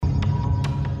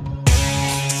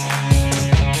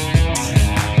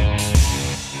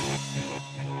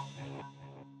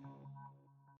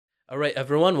All right,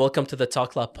 everyone, welcome to the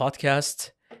Talk Lab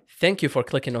podcast. Thank you for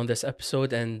clicking on this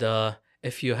episode. And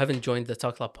if you haven't joined the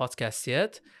Talk Lab podcast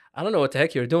yet, I don't know what the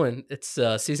heck you're doing. It's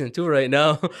season 2 right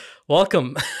now.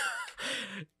 Welcome.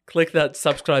 Click that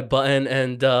subscribe button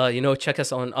and, check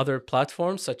us on other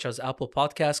platforms such as Apple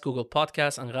Podcasts, Google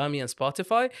Podcasts, Anghami, and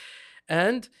Spotify.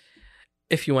 And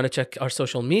if you want to check our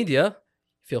social media,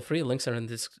 feel free. Links are in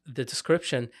the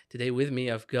description. Today with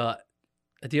me, I've got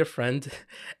a dear friend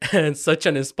and such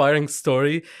an inspiring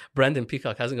story. Brandon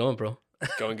Peacock, how's it going, bro?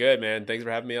 Going good, man. Thanks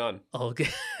for having me on. Okay.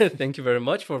 Thank you very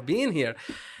much for being here.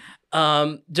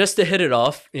 Just to hit it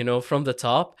off, from the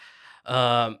top,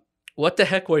 what the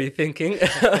heck were you thinking?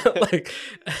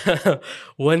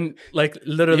 When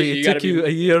literally it took you a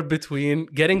year between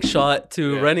getting shot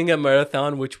to running a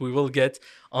marathon, which we will get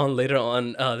on later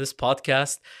on this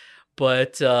podcast.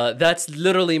 But that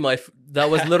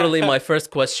was literally my first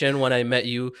question when I met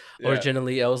you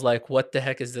originally. I was like, what the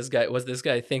heck is this guy? Was this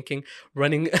guy thinking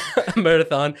running a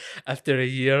marathon after a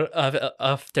year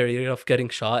of getting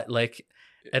shot? Like,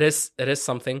 it is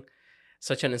something,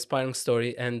 such an inspiring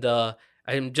story. And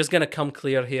I'm just going to come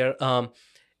clear here.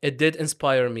 It did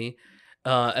inspire me.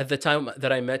 At the time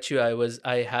that I met you,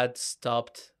 I had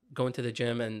stopped going to the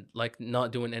gym and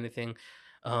not doing anything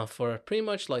for pretty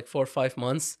much 4 or 5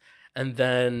 months. And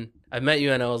then I met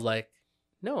you and I was like,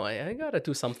 no, I gotta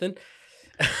do something.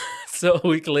 So a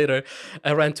week later,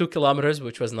 I ran 2 kilometers,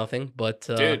 which was nothing. But,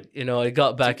 Dude, I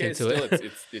got back into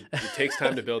it. It takes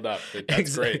time to build up.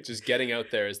 That's great. Just getting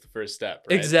out there is the first step,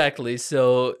 right? Exactly.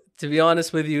 So to be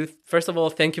honest with you, first of all,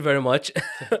 thank you very much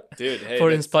dude, hey, for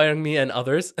inspiring me and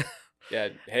others. Yeah.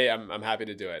 Hey, I'm happy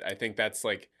to do it. I think that's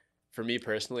for me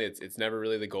personally, it's never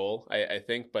really the goal, I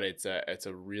think, but it's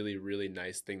a really, really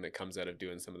nice thing that comes out of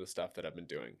doing some of the stuff that I've been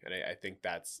doing. And I think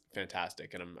that's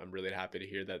fantastic. And I'm really happy to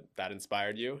hear that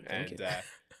inspired you. Thank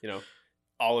you.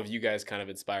 All of you guys kind of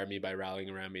inspire me by rallying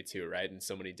around me too, right? In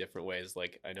so many different ways.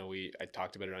 I know I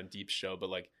talked about it on Deep's show, but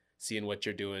seeing what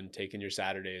you're doing, taking your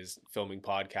Saturdays, filming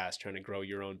podcasts, trying to grow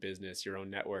your own business, your own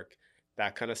network,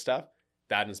 that kind of stuff,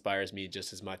 that inspires me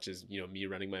just as much as, me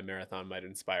running my marathon might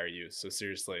inspire you. So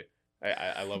seriously,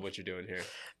 I love what you're doing here.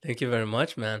 Thank you very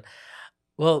much, man.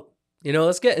 Well,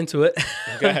 let's get into it.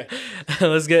 Okay.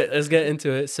 let's get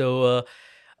into it. So,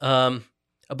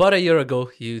 about a year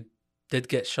ago, you did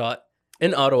get shot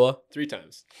in Ottawa. 3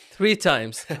 times. 3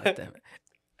 times. God damn it.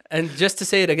 And just to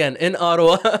say it again, in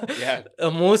Ottawa, yeah,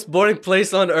 the most boring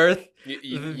place on earth.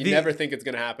 You never think it's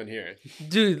gonna happen here,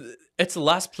 dude. It's the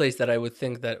last place that I would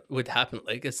think that would happen.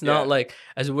 It's not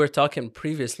as we were talking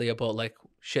previously about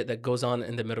shit that goes on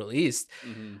in the Middle East.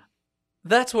 Mm-hmm.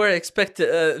 That's where I expect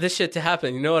this shit to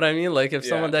happen. You know what I mean? If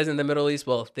someone dies in the Middle East,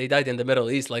 well, they died in the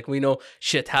Middle East. We know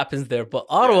shit happens there. But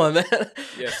Ottawa, man.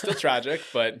 Yeah, still tragic,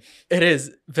 but it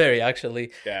is very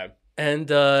actually. Yeah. And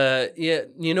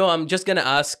I'm just gonna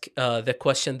ask the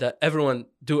question that everyone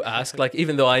do ask,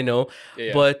 even though I know.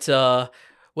 Yeah. But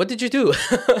what did you do?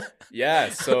 Yeah.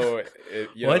 So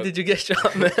why did you get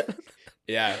shot, man?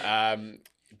 Yeah.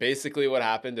 Basically what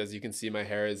happened, as you can see, my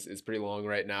hair is pretty long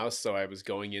right now. So I was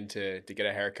going in to get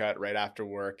a haircut right after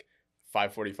work,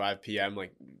 5:45 p.m.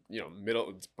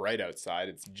 Middle, it's bright outside.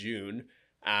 It's June.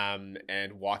 And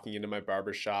walking into my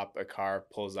barber shop, a car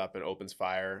pulls up and opens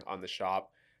fire on the shop.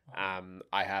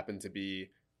 I happen to be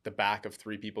the back of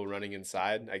 3 people running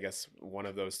inside. I guess one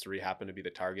of those 3 happened to be the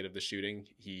target of the shooting.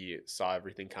 He saw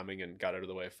everything coming and got out of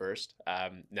the way first,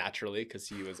 naturally, because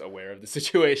he was aware of the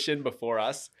situation before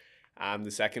us.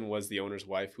 The second was the owner's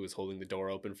wife, who was holding the door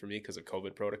open for me because of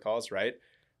COVID protocols, right?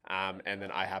 And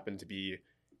then I happened to be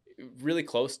really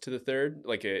close to the third,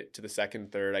 to the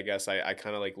second, third, I guess. I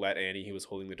kind of let Annie, who was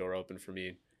holding the door open for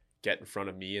me, get in front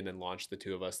of me and then launch the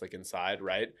 2 of us inside,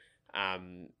 right?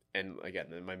 And again,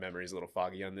 my memory is a little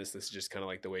foggy on this. This is just kind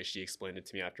of the way she explained it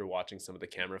to me after watching some of the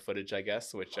camera footage, I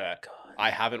guess, which I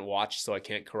haven't watched, so I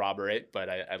can't corroborate, but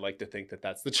I'd like to think that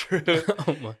that's the truth.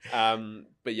 Oh my.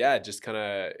 But yeah, just kind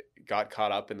of got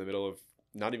caught up in the middle of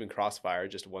not even crossfire,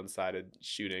 just one-sided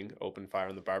shooting, open fire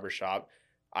on the barbershop.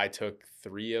 I took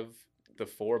 3 of the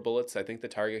 4 bullets. I think the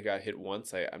target got hit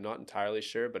once. I'm not entirely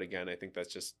sure, but again, I think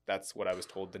that's what I was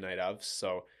told the night of.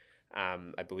 So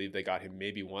I believe they got him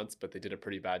maybe once, but they did a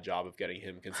pretty bad job of getting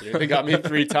him, considering they got me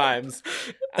 3 times.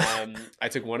 I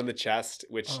took 1 in the chest,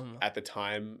 which at the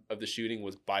time of the shooting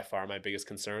was by far my biggest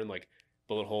concern.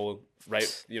 Bullet hole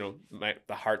right,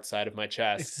 the heart side of my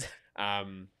chest,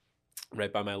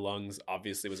 right by my lungs.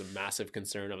 Obviously, was a massive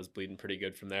concern. I was bleeding pretty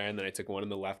good from there. And then I took 1 in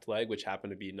the left leg, which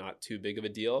happened to be not too big of a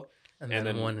deal. And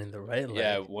then 1 in the right leg.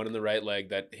 Yeah, 1 in the right leg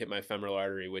that hit my femoral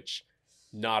artery, which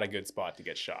not a good spot to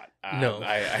get shot. No.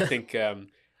 I think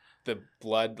the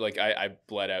blood, like I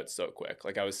bled out so quick.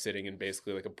 Like I was sitting in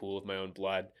basically like a pool of my own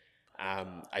blood.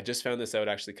 I just found this out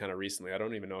actually kind of recently. I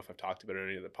don't even know if I've talked about it in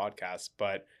any of the podcasts,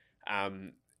 but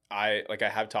I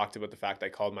have talked about the fact I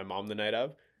called my mom the night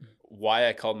of. Why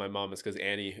I called my mom is because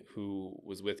Annie, who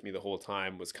was with me the whole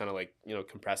time, was kind of like, you know,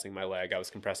 compressing my leg. I was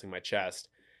compressing my chest,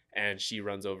 and she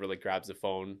runs over, like grabs the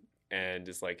phone and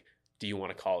is like, "Do you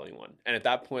want to call anyone?" And at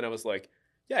that point I was like,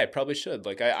 yeah, I probably should.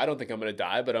 Like, I don't think I'm going to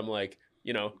die, but I'm like,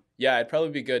 you know, yeah, it'd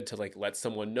probably be good to like let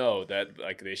someone know that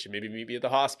like they should maybe meet me at the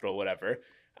hospital, whatever.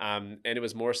 And it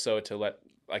was more so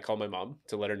I called my mom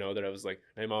to let her know that I was like,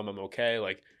 "Hey mom, I'm okay.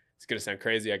 Like, it's going to sound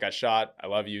crazy. I got shot. I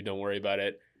love you. Don't worry about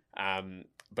it."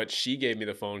 But she gave me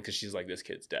the phone because she's like, "This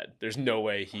kid's dead. There's no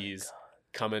way he's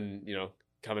coming, you know,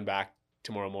 coming back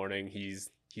tomorrow morning. He's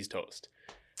toast."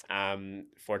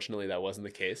 Fortunately that wasn't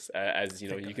the case, as you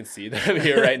know, you can see that I'm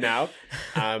here right now.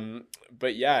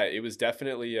 But yeah, it was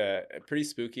definitely a pretty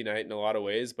spooky night in a lot of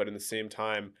ways, but in the same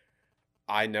time,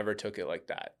 I never took it like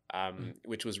that,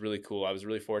 which was really cool. I was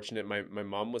really fortunate. My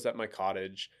mom was at my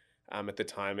cottage at the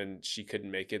time, and she couldn't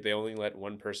make it. They only let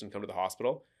one person come to the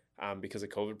hospital because of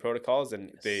COVID protocols,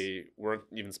 and they weren't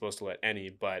even supposed to let any.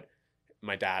 But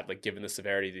my dad, like given the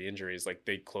severity of the injuries, like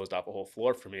they closed off a whole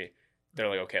floor for me. They're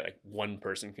like, okay, like one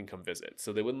person can come visit.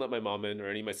 So they wouldn't let my mom in or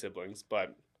any of my siblings,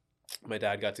 but my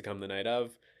dad got to come the night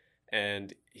of,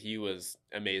 and he was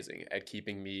amazing at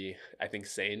keeping me, I think,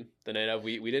 sane the night of.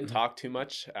 We didn't talk too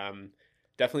much,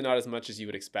 definitely not as much as you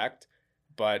would expect,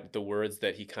 but the words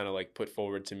that he kind of like put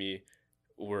forward to me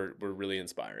were really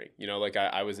inspiring. You know, like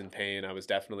I was in pain. I was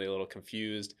definitely a little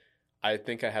confused. I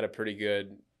think I had a pretty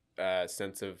good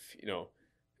sense of, you know,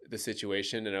 the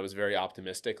situation, and I was very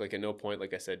optimistic. Like at no point,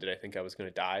 like I said, did I think I was going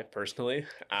to die personally.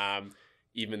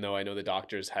 Even though I know the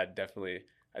doctors had definitely,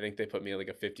 I think they put me at like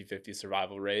a 50-50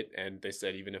 survival rate, and they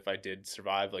said even if I did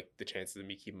survive, like the chances of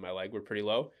me keeping my leg were pretty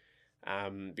low,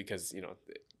 because you know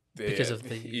because of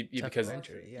the because of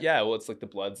injury. Yeah, well, it's like the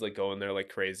blood's like going there like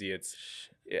crazy.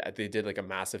 They did like a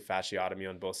massive fasciotomy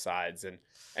on both sides, and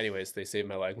anyways, they saved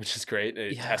my leg, which is great.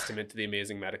 A testament to the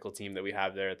amazing medical team that we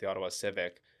have there at the Ottawa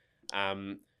Civic.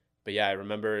 But yeah, I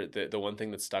remember the one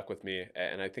thing that stuck with me,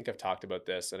 and I think I've talked about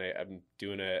this, and I'm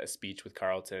doing a speech with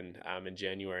Carleton in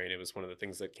January, and it was one of the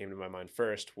things that came to my mind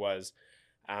first was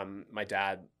my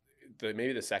dad.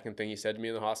 Maybe the second thing he said to me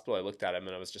in the hospital, I looked at him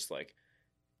and I was just like,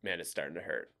 man, it's starting to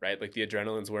hurt, right? Like the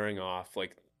adrenaline's wearing off,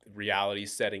 like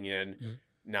reality's setting in. Mm-hmm.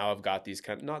 Now I've got these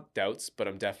kind of, not doubts, but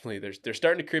I'm definitely, they're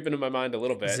starting to creep into my mind a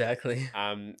little bit. Exactly.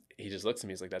 He just looks at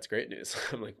me, he's like, "That's great news."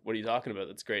 I'm like, "What are you talking about?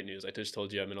 That's great news. I just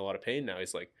told you I'm in a lot of pain now."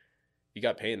 He's like, "You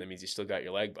got pain, that means you still got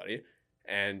your leg, buddy."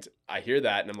 And I hear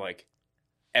that and I'm like,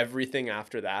 everything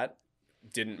after that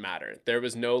didn't matter. There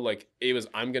was no like, it was,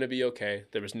 I'm going to be okay.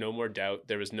 There was no more doubt.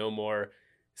 There was no more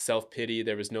self-pity.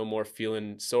 There was no more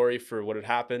feeling sorry for what had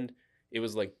happened. It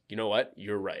was like, you know what?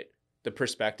 You're right. The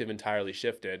perspective entirely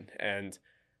shifted. And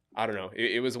I don't know.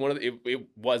 It was it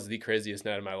was the craziest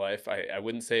night of my life. I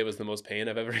wouldn't say it was the most pain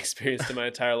I've ever experienced in my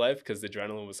entire life because the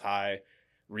adrenaline was high.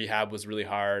 Rehab was really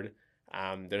hard.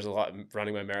 There's a lot,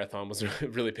 running my marathon was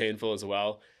really painful as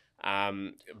well.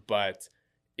 But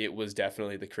it was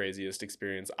definitely the craziest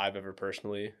experience I've ever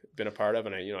personally been a part of.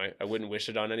 And I wouldn't wish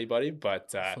it on anybody,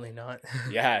 but definitely not.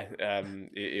 Yeah.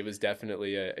 It was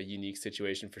definitely a unique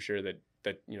situation for sure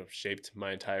that shaped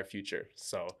my entire future.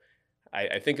 So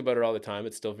I think about it all the time.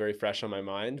 It's still very fresh on my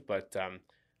mind, but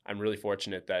I'm really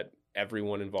fortunate that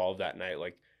everyone involved that night,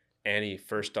 like Annie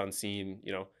first on scene,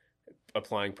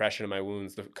 applying pressure to my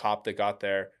wounds. The cop that got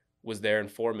there was there in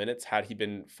 4 minutes. Had he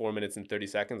been 4 minutes and 30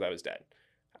 seconds, I was dead.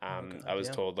 I was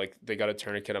told, like, they got a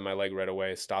tourniquet on my leg right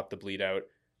away, stopped the bleed out,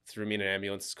 threw me in an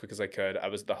ambulance as quick as I could. I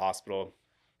was at the hospital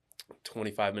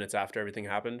 25 minutes after everything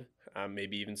happened,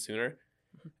 maybe even sooner.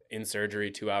 In surgery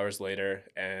 2 hours later,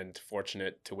 and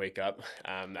fortunate to wake up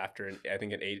after I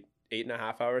think an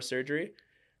 8.5 hour surgery.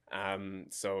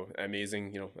 So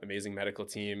amazing, amazing medical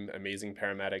team, amazing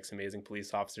paramedics, amazing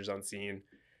police officers on scene.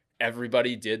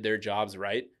 Everybody did their jobs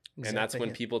right. Exactly. And that's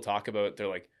when people talk about, they're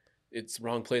like, it's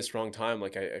wrong place, wrong time.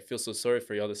 Like, I feel so sorry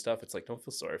for you, all this stuff. It's like, don't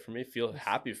feel sorry for me. Feel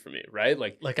happy for me, right?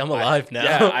 Like I'm alive now.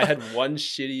 Yeah, I had one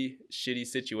shitty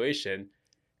situation,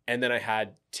 and then I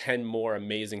had 10 more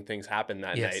amazing things happen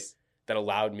that night that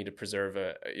allowed me to preserve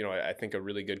I think a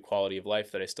really good quality of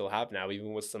life that I still have now,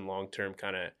 even with some long-term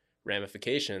kind of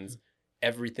ramifications.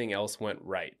 Everything else went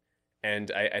right.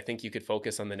 And I think you could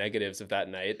focus on the negatives of that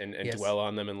night and dwell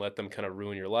on them and let them kind of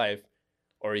ruin your life.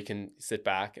 Or you can sit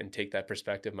back and take that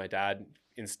perspective my dad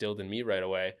instilled in me right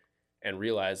away and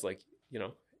realize, like,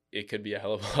 it could be a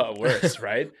hell of a lot worse,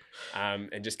 right?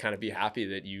 And just kind of be happy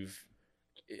that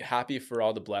happy for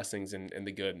all the blessings and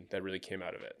the good that really came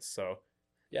out of it. So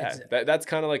yeah, Exactly. that's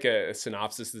kind of like a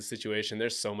synopsis of the situation.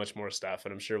 There's so much more stuff,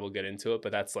 and I'm sure we'll get into it,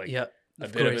 but that's like Yeah, a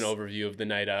of bit of an course. overview of the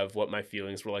night of, what my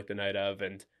feelings were like the night of,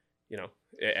 and you know,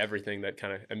 everything that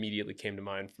kind of immediately came to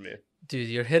mind for me. Dude,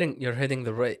 you're hitting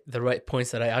the right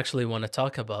points that I actually want to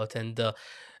talk about, and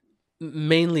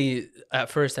mainly at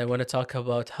first I want to talk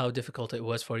about how difficult it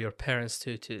was for your parents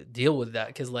to deal with that,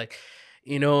 because like,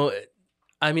 you know,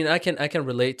 I mean, I can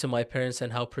relate to my parents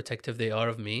and how protective they are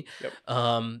of me. Yep.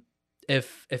 Um,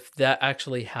 if that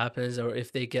actually happens, or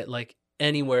if they get like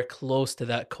anywhere close to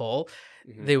that call,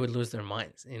 Hmm. they would lose their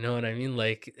minds. You know what I mean?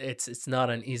 Like it's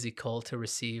not an easy call to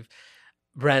receive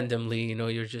randomly. You know,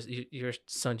 your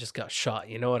son just got shot.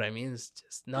 You know what I mean? It's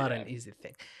just not Yeah. an easy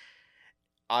thing.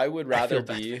 I would I rather feel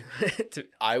bad. be To-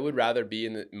 I would rather be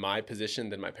in my position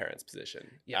than my parents' position.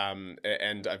 yeah,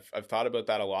 And I've thought about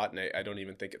that a lot, and I don't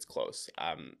even think it's close.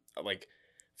 Like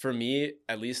for me,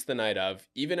 at least the night of,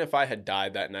 even if I had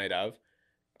died that night of,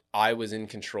 I was in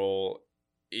control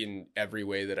in every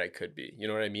way that I could be. You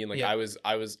know what I mean? Like yeah,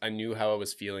 I knew how I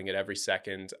was feeling at every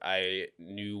second. I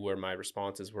knew where my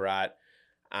responses were at.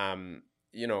 Um,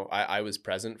 I was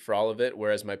present for all of it.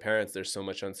 Whereas my parents, there's so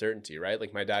much uncertainty, right?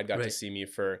 Like my dad got to right. see me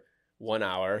for 1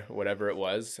 hour, whatever it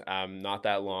was, not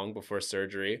that long before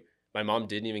surgery. My mom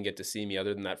didn't even get to see me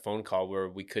other than that phone call where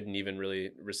we couldn't even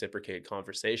really reciprocate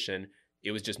conversation.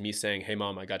 It was just me saying, "Hey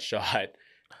mom, I got shot.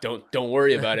 Don't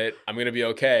worry about it. I'm gonna be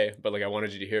okay." But like I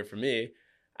wanted you to hear it from me.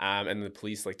 And the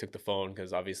police like took the phone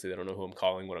because obviously they don't know who I'm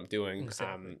calling, what I'm doing.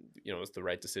 Exactly. It's the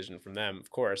right decision from them, of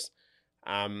course.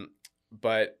 Um,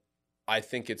 but I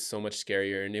think it's so much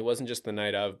scarier. And it wasn't just the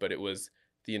night of, but it was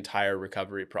the entire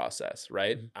recovery process,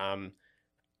 right? Mhm.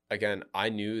 Again, I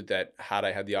knew that had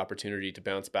I had the opportunity to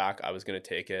bounce back, I was going to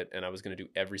take it, and I was going to do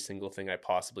every single thing I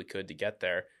possibly could to get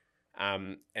there.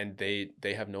 And they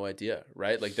have no idea,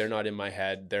 right? Like they're not in my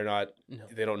head. No.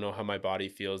 They don't know how my body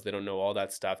feels. They don't know all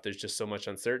that stuff. There's just so much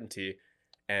uncertainty,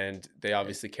 and they Eh,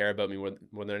 obviously care about me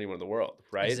more than anyone in the world,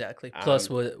 right? exactly. Plus,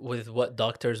 Um, with what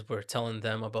doctors were telling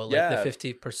them about like the yeah,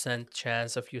 50%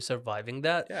 chance of you surviving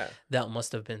that, yeah. that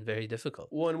must have been very difficult.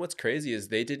 Well, and what's crazy is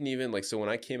they didn't even like, so when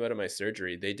I came out of my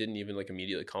surgery, they didn't even like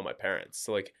immediately call my parents.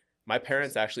 So like my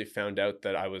parents actually found out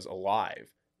that I was alive,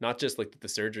 not just like that the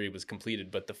surgery was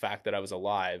completed, but the fact that I was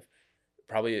alive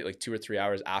probably like 2 or 3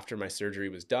 hours after my surgery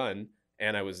was done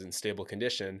and I was in stable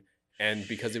condition. And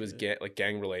because it was Shoot. like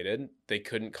gang related, they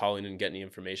couldn't call in and get any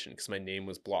information because my name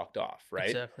was blocked off, right?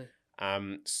 Exactly.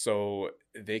 So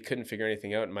they couldn't figure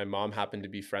anything out. And my mom happened to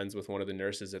be friends with one of the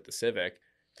nurses at the Civic,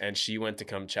 and she went to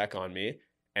come check on me.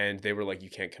 And they were like, "You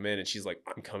can't come in." And she's like,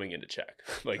 "I'm coming in to check."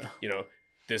 Like,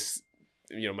 this,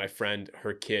 my friend,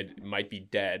 her kid might be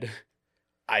dead.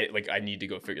 I need to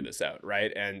go figure this out,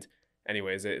 right? And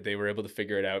anyways, they were able to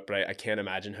figure it out. But I can't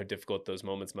imagine how difficult those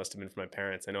moments must have been for my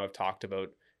parents. I know I've talked about,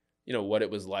 what it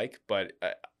was like, but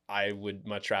I would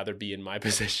much rather be in my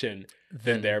position than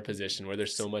Then their position where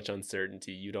there's so much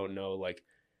uncertainty. You don't know, like,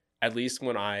 at least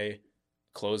when I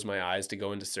closed my eyes to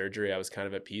go into surgery, I was kind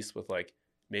of at peace with like, yeah,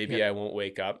 maybe I won't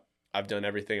wake up. I've done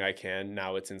everything I can.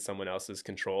 Now it's in someone else's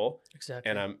control and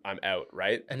exactly. I'm out,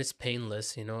 right? And it's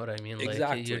painless, you know what I mean? Like you're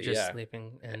Exactly. just Yeah.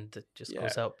 sleeping and it just Yeah.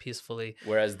 goes out peacefully.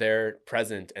 Whereas they're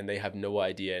present and they have no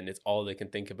idea and it's all they can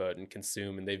think about and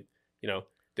consume, and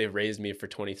they've raised me for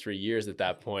 23 years at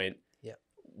that point. Yeah.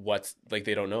 What's like,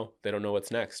 they don't know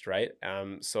what's next, right?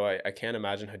 So I can't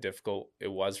imagine how difficult it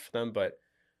was for them. But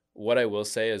what I will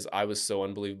say is I was so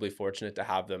unbelievably fortunate to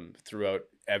have them throughout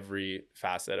every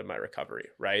facet of my recovery,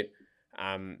 right?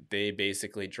 They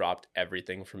basically dropped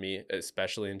everything for me,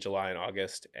 especially in July and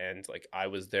August. And like I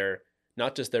was their,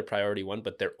 not just their priority one,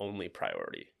 but their only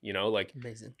priority. Like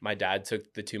Amazing. my dad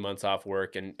took the 2 months off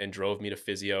work and drove me to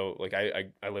physio. Like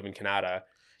I live in Canada.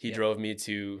 He Yeah. drove me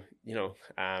to,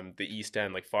 the East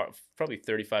End, like far, probably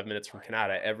 35 minutes from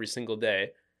Canada every single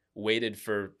day, waited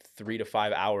for 3 to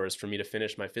 5 hours for me to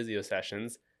finish my physio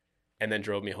sessions, and then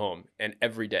drove me home. And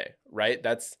every day, right?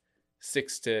 That's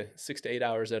 6 to 8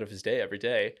 hours out of his day every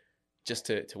day just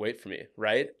to wait for me,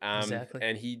 right? Exactly.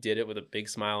 And he did it with a big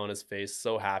smile on his face,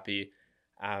 so happy,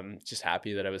 just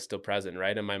happy that I was still present,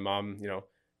 right? And my mom,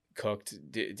 cooked,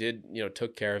 did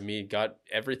took care of me, got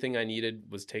everything I needed,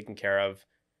 was taken care of.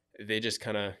 They just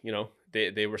kind of,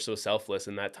 they were so selfless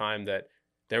in that time that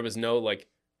there was no like,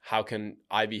 how can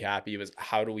I be happy? It was,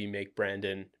 how do we make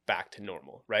Brandon back to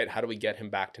normal, right? How do we get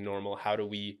him back to normal? How do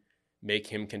we make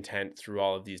him content through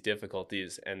all of these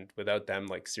difficulties? And without them,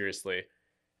 like seriously,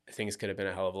 things could have been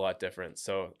a hell of a lot different.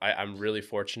 So I'm really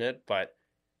fortunate, but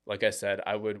like I said,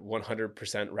 I would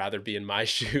 100% rather be in my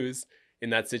shoes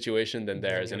in that situation than Than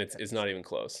theirs. your And it's parents. not even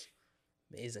close.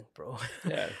 Amazing, bro.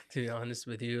 Yeah. To be honest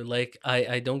with you, like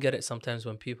I don't get it sometimes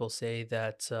when people say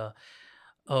that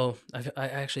oh, I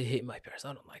actually hate my parents.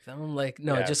 I don't like them. I'm like,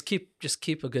 no, Yeah. just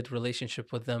keep a good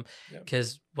relationship with them, Yeah.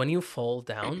 because when you fall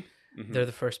down, Mm-hmm. they're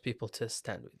the first people to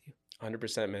stand with you.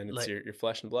 100%, man. It's Like your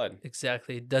flesh and blood.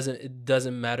 exactly. It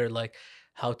doesn't matter like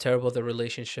how terrible the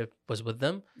relationship was with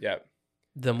them. Yeah.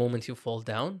 The moment you fall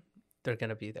down, they're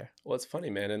gonna be there. Well, it's funny,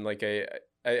 man. And like, I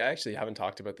actually haven't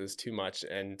talked about this too much.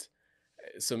 And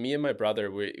so me and my brother,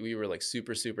 we were like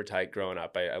super, super tight growing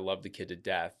up. I loved the kid to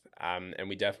death. And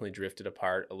we definitely drifted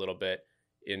apart a little bit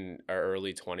in our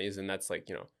early 20s. And that's like,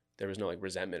 there was no like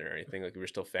resentment or anything. Like we were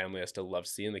still family. I still loved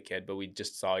seeing the kid, but we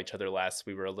just saw each other less.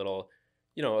 We were a little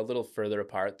further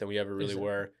apart than we ever really Exactly.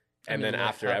 were. I And mean, then life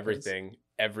after happens.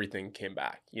 everything came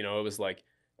back. It was like,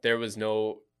 there was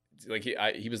no, like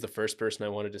he was the first person I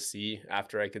wanted to see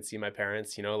after I could see my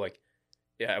parents, like,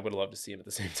 yeah, I would love to see him at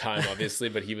the same time, obviously,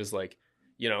 but he was like,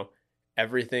 you know,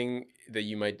 everything that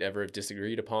you might ever have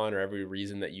disagreed upon or every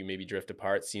reason that you maybe drift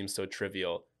apart seems so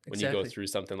trivial when you go Exactly. through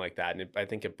something like that. And I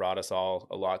think it brought us all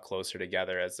a lot closer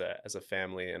together as a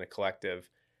family and a collective.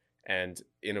 And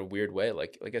in a weird way,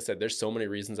 like I said, there's so many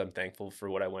reasons I'm thankful for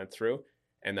what I went through,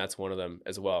 and that's one of them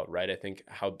as well, right? I think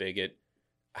how big of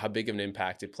an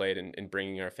impact it played in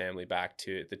bringing our family back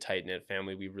to the tight knit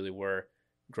family we really were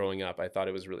growing up. I thought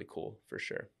it was really cool for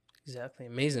sure. Exactly.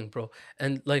 Amazing, bro.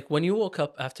 And like when you woke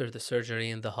up after the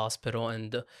surgery in the hospital,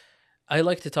 and I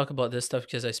like to talk about this stuff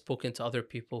because I've spoken to other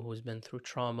people who's been through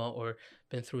trauma or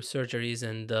been through surgeries,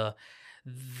 and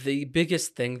the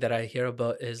biggest thing that I hear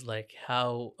about is like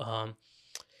how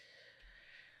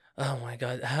oh my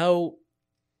god, how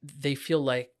they feel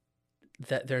like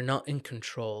that they're not in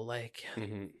control. Like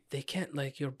Mm-hmm. they can't,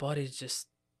 like your body's just,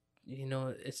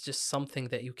 it's just something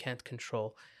that you can't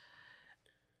control.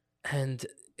 And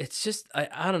it's just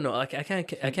I don't know, like I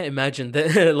can't imagine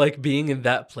that like being in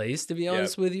that place, to be Yeah.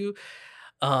 honest with you.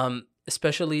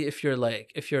 Especially if you're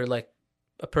like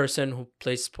a person who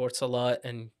plays sports a lot,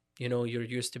 and you're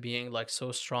used to being like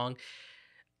so strong,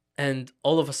 and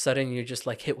all of a sudden you're just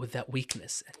like hit with that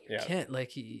weakness, and you Yeah. can't,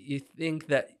 like, you think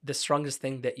that the strongest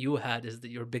thing that you had is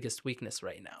your biggest weakness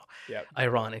right now, Yeah.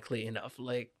 ironically enough.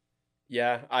 Like,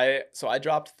 Yeah. I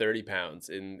dropped 30 pounds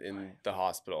in the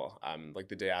hospital, like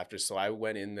the day after. So I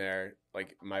went in there,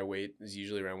 like my weight is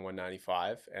usually around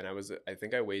 195. And I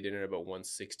think I weighed in at about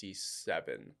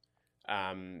 167,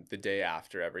 the day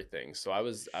after everything. So I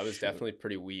was shoot. definitely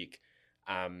pretty weak.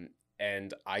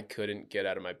 And I couldn't get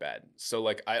out of my bed. So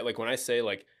like when I say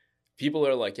like, people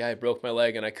are like, yeah, I broke my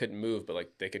leg and I couldn't move, but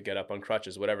like they could get up on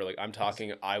crutches, whatever. Like I'm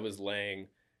talking, I was laying,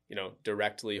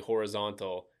 directly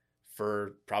horizontal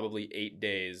for probably 8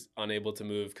 days, unable to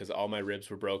move because all my ribs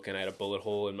were broken. I had a bullet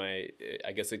hole in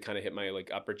I guess it kind of hit my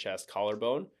like upper chest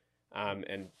collarbone,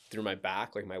 and through my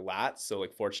back, like my lat. So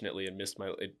like fortunately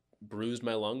it bruised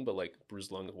my lung, but like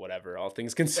bruised lung, whatever, all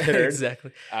things considered.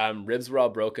 Exactly. Ribs were all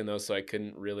broken though, so I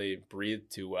couldn't really breathe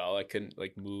too well. I couldn't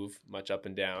like move much up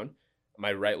and down.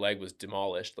 My right leg was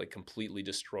demolished, like completely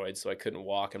destroyed, so I couldn't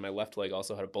walk. And my left leg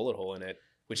also had a bullet hole in it,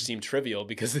 which seemed trivial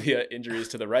because of the injuries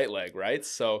to the right leg, right?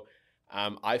 So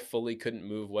I fully couldn't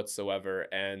move whatsoever.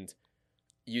 And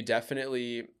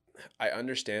I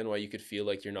understand why you could feel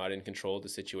like you're not in control of the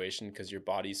situation because your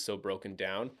body's so broken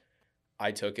down.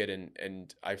 I took it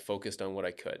and I focused on what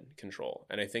I could control.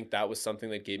 And I think that was something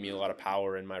that gave me a lot of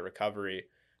power in my recovery.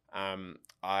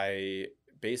 I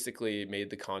basically made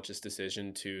the conscious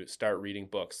decision to start reading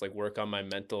books, like work on my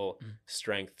mental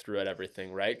strength throughout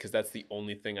everything, right? Because that's the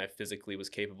only thing I physically was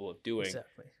capable of doing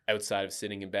Exactly. outside of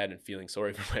sitting in bed and feeling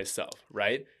sorry for myself,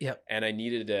 right? Yep. And I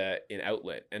needed an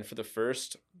outlet. And for the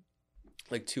first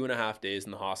like 2.5 days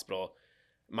in the hospital,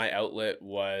 my outlet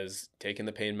was taking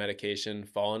the pain medication,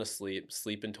 falling asleep,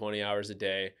 sleeping 20 hours a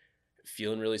day,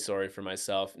 feeling really sorry for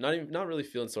myself. Not really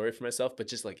feeling sorry for myself, but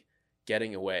just like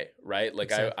getting away, right?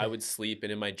 Like I Exactly. would sleep,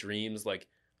 and in my dreams, like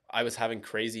I was having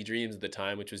crazy dreams at the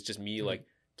time, which was just me like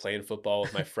playing football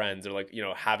with my friends, or like,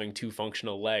 having two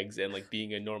functional legs and like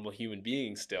being a normal human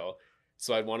being still.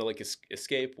 So I'd want to like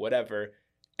escape, whatever.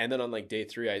 And then on like day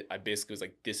 3, I basically was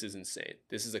like, this is insane.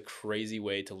 This is a crazy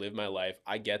way to live my life.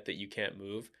 I get that you can't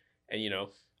move. And,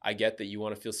 I get that you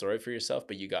want to feel sorry for yourself,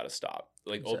 but you got to stop.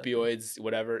 Like Exactly. opioids,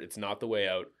 whatever, it's not the way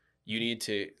out. You need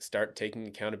to start taking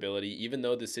accountability. Even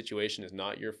though the situation is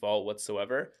not your fault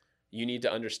whatsoever, you need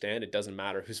to understand it doesn't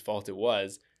matter whose fault it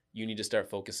was. You need to start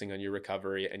focusing on your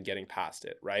recovery and getting past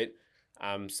it, right?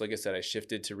 So like I said, I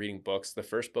shifted to reading books. The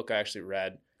first book I actually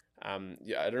read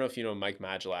Yeah, I don't know if you know Mike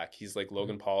Majlak. He's like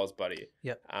Logan Paul's buddy.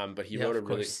 Yeah. But he Yeah, wrote a of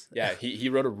really course. he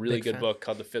wrote a really Big good fan. book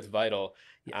called The Fifth Vital.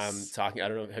 Yes. Talking, I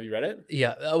don't know, have you read it?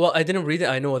 Yeah. Well, I didn't read it.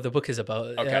 I know what the book is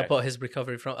about. Okay. About his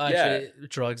recovery from Yeah. actually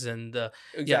drugs and yeah,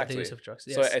 the Exactly. use of drugs.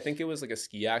 Yes. So I think it was like a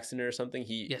ski accident or something.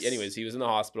 Yes. Anyways, he was in the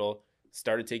hospital,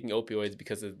 started taking opioids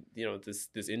because of, you know,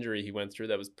 this injury he went through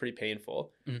that was pretty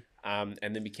painful. And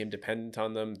then became dependent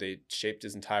on them. They shaped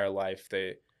his entire life.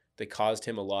 They caused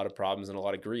him a lot of problems and a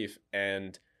lot of grief.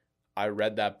 And I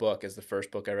read that book as the first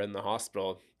book I read in the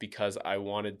hospital because I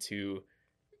wanted to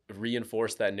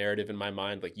reinforce that narrative in my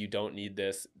mind. Like, you don't need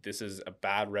this. This is a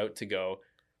bad route to go.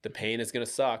 The pain is going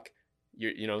to suck.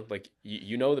 You know, like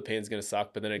you know the pain's going to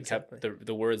suck, but then it kept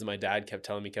the words my dad kept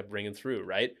telling me kept ringing through,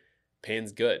 right?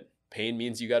 Pain's good. Pain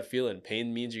means you got feeling.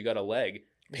 Pain means you got a leg.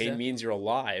 Pain means you're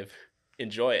alive.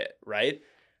 Enjoy it, right?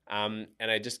 And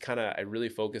I just I really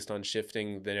focused on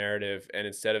shifting the narrative, and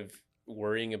instead of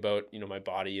worrying about, you know, my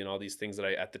body and all these things that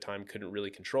I at the time couldn't really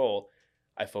control,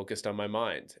 I focused on my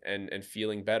mind and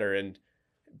feeling better and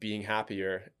being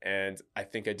happier. And I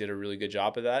think I did a really good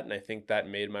job of that. And I think that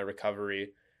made my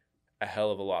recovery a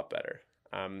hell of a lot better.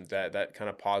 That kind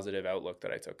of positive outlook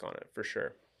that I took on it, for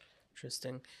sure.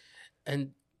 Interesting.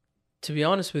 And to be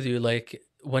honest with you, like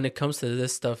when it comes to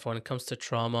this stuff, when it comes to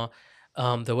trauma,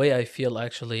 the way I feel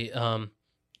actually,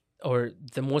 or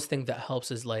the most thing that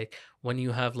helps is like when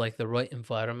you have like the right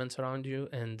environment around you,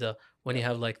 and when you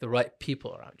have like the right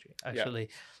people around you. Actually,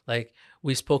 like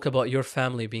we spoke about your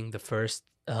family being the first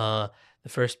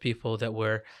people that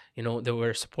were, you know, that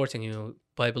were supporting you.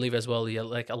 But I believe as well, yeah,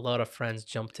 like a lot of friends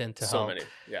jumped in to help. So many,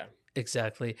 yeah.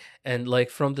 Exactly. And like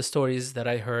from the stories that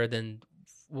I heard and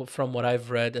from what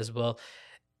I've read as well,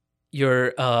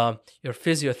 your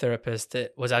physiotherapist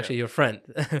was actually your friend.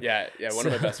 yeah, one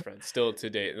of my best friends still to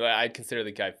date. I consider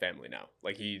the guy family now.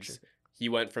 Like he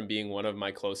went from being one of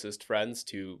my closest friends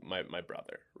to my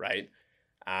brother, right?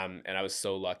 And I was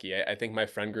so lucky. I think my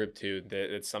friend group too,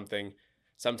 it's something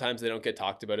sometimes they don't get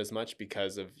talked about as much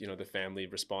because of, you know, the family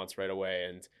response right away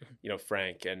and, you know,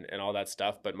 Frank and all that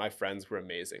stuff. But my friends were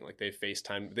amazing. Like they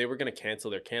FaceTime, they were going to cancel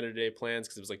their Canada Day plans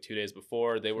because it was like 2 days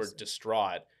before. They were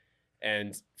distraught.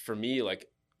 And for me, like,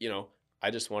 you know, I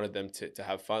just wanted them to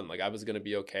have fun. Like I was going to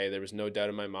be okay. There was no doubt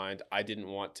in my mind. I didn't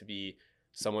want to be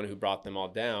someone who brought them all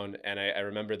down. And I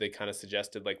remember they kind of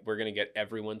suggested like, we're going to get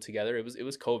everyone together. It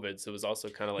was COVID. So it was also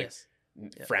kind of like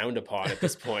frowned upon at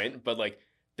this point, but like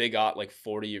they got like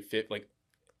 40 or 50, like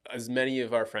as many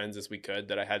of our friends as we could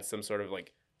that I had some sort of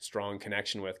like strong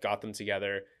connection with, got them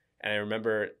together. And I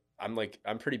remember I'm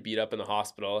pretty beat up in the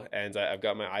hospital, and I've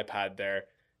got my iPad there,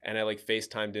 and I like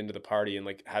FaceTimed into the party and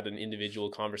like had an individual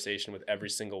conversation with every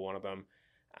single one of them.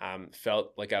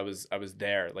 Felt like I was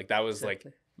there. Like that was like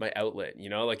my outlet, you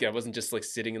know, like I wasn't just like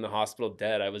sitting in the hospital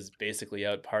dead. I was basically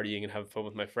out partying and having fun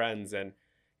with my friends. And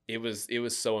it was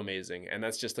so amazing. And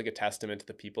that's just like a testament to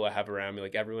the people I have around me.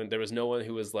 Like everyone, there was no one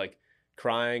who was like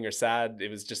crying or sad. It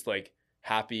was just like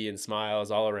happy and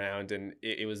smiles all around. And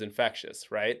it was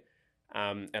infectious. Right.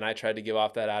 And I tried to give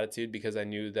off that attitude because I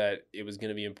knew that it was going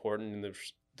to be important. And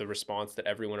the response that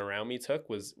everyone around me took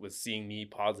was seeing me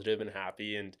positive and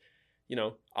happy and, you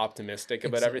know, optimistic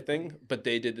about everything. But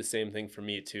they did the same thing for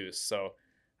me too. So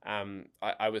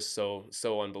I was so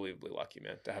unbelievably lucky,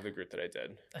 man, to have the group that I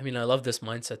did. I mean, I love this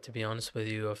mindset, to be honest with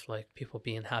you, of like people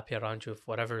being happy around you if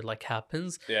whatever like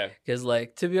happens. Yeah. Because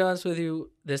like, to be honest with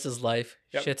you, this is life.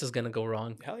 Shit is gonna go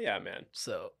wrong. Hell yeah, man.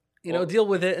 So you know, deal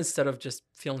with it instead of just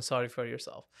feeling sorry for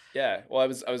yourself. Yeah. Well,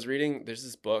 I was reading. There's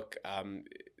this book.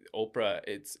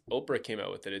 Oprah came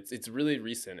out with it. It's really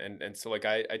recent, and so like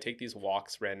I take these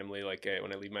walks randomly. Like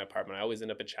when I leave my apartment, I always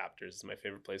end up at Chapters. It's my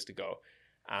favorite place to go.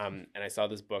 And I saw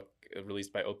this book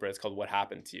released by Oprah. It's called What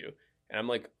Happened to You, and I'm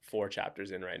like 4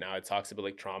 chapters in right now. It talks about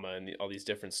like trauma and all these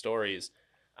different stories.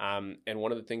 And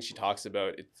one of the things she talks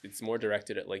about, it's more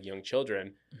directed at like young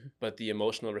children, but the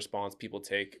emotional response people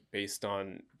take based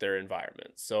on their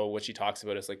environment. So what she talks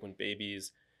about is like when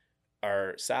babies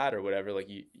are sad or whatever, like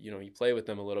you know, you play with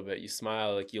them a little bit, you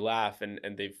smile, like you laugh, and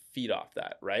they feed off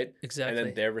that, right? Exactly. And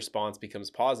then their response becomes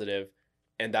positive.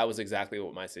 And that was exactly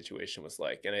what my situation was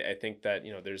like. And I think that,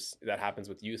 you know, that happens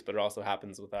with youth, but it also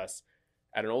happens with us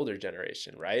at an older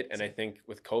generation, right? And I think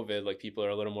with COVID, like people are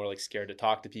a little more like scared to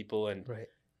talk to people, and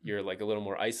you're like a little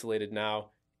more isolated now.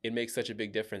 It makes such a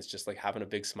big difference just like having a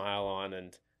big smile on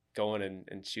and going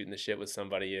and shooting the shit with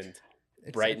somebody and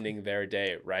brightening their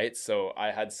day, right? So I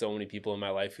had so many people in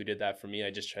my life who did that for me. I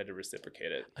just tried to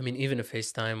reciprocate it. I mean, even a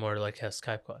FaceTime or like a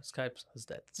Skype call. Skype is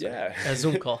dead. Sorry. Yeah. A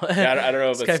Zoom call. Yeah, I don't know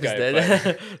about Skype. Is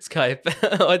dead.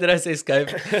 Skype. Why did I say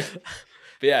Skype?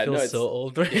 But yeah, I feel so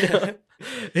old right now.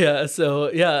 Yeah,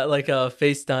 so yeah, like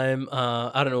FaceTime,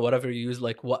 I don't know, whatever you use,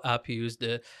 like what app you use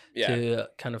Yeah, to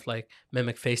kind of like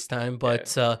mimic FaceTime, yeah,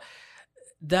 but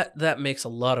that makes a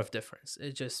lot of difference.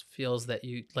 It just feels that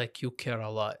you care a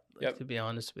lot, like, yep. to be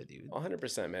honest with you.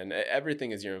 100%, man.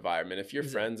 Everything is your environment. If your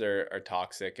Exactly. friends are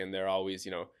toxic and they're always,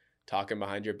 talking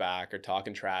behind your back or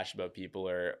talking trash about people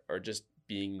or just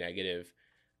being negative,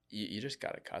 you just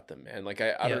gotta cut them, man. Like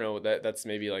I don't Yeah, know, that's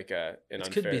maybe like an it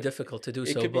could be unfair. difficult to do It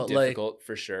so, could be but like, difficult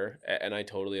for sure, and I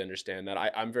totally understand that.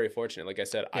 I'm very fortunate. Like I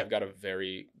said, yeah, I've got a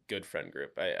very good friend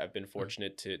group. I've been mhm,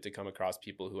 fortunate to come across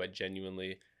people who I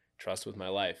genuinely trust with my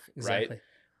life, right? exactly.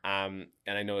 And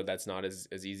I know that's not as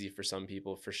easy for some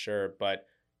people for sure, but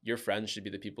your friends should be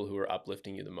the people who are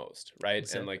uplifting you the most, right? And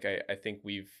Exactly. like I think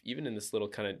we've even in this little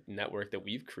kind of network that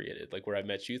we've created, like where I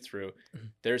met you through, Mhm.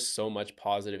 there's so much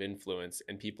positive influence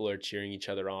and people are cheering each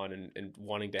other on and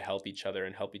wanting to help each other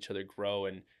and help each other grow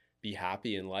and be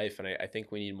happy in life. And I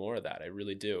think we need more of that. I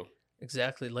really do.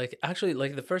 Exactly. Like, actually,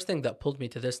 like, the first thing that pulled me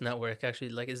to this network actually,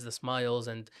 like, is the smiles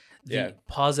and Yeah. the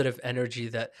positive energy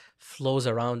that flows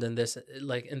around in this,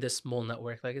 like, in this small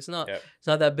network. Like, Yeah. it's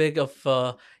not that big of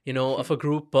of a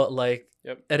group, but like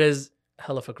Yep. it is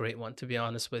hell of a great one, to be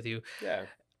honest with you. Yeah.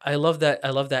 I love that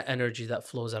energy that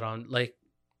flows around. Like,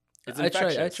 It's I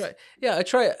infectious. try, yeah,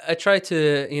 I try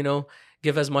to,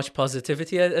 give as much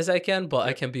positivity as I can, but I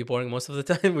Yep. can be boring most of the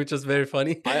time, which is very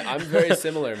funny. I'm very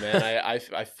similar, man.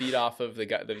 I feed off of the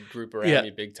group around Yeah, me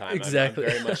big time. I'm exactly.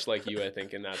 very much like you, I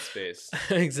think, in that space.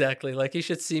 Exactly. Like, you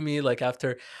should see me, like,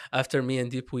 after me and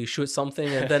Deep we shoot something,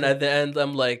 and then at the end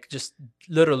I'm like just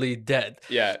literally dead.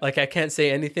 Yeah. Like, I can't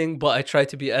say anything, but I try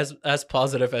to be as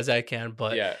positive as I can.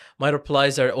 But Yeah. my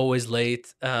replies are always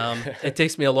late. It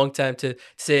takes me a long time to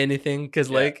say anything because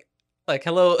Yeah. like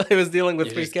hello, I was dealing with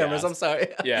You three just cameras. I'm gasp. sorry.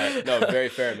 Yeah. No, very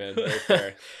fair, man. Very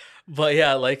fair. But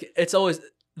yeah, like, it's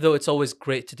always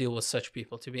great to deal with such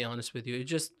people, to be honest with you. It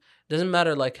just doesn't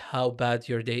matter like how bad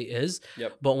your day is,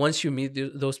 Yep. but once you meet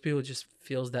those people, it just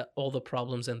feels that all the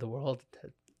problems in the world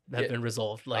have Yeah. been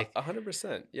resolved. Like,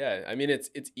 100%. Yeah. I mean, it's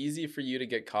easy for you to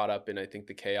get caught up in, I think,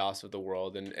 the chaos of the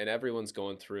world, and everyone's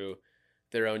going through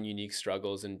their own unique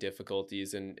struggles and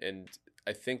difficulties, and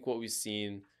I think what we've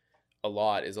seen a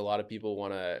lot is a lot of people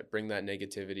want to bring that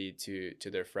negativity to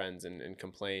their friends and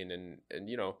complain and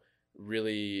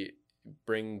really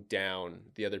bring down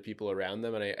the other people around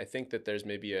them. And I think that there's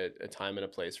maybe a time and a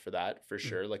place for that for mhm,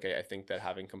 sure. Like I think that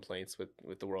having complaints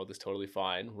with the world is totally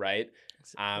fine, right?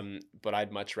 exactly. But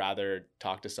I'd much rather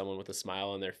talk to someone with a smile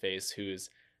on their face who's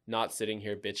not sitting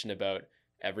here bitching about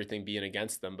everything being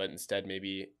against them, but instead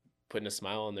maybe putting a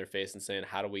smile on their face and saying,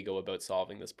 how do we go about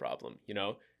solving this problem?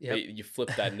 Yep. You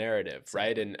flip that narrative,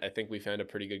 right? Exactly. And I think we found a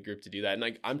pretty good group to do that. And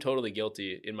like I'm totally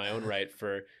guilty in my own right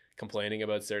for complaining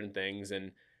about certain things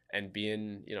and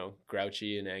being,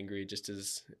 grouchy and angry just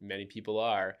as many people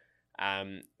are.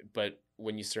 But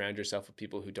when you surround yourself with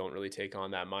people who don't really take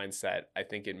on that mindset, I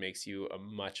think it makes you a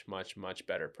much, much, much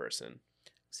better person.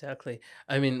 Exactly.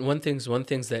 I mean, one things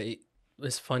that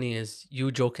is funny is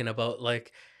you joking about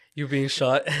like you being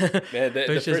shot, Man, the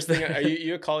which is first thing, are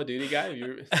you a Call of Duty guy?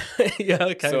 yeah,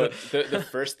 kind So of. the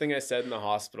first thing I said in the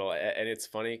hospital, and it's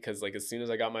funny because like as soon as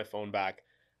I got my phone back,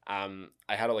 I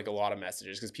had like a lot of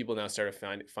messages because people now started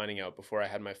finding out before I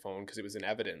had my phone because it was in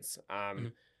evidence.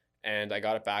 Mhm. And I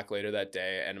got it back later that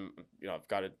day, and I've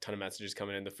got a ton of messages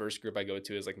coming in. The first group I go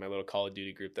to is like my little Call of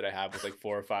Duty group that I have with like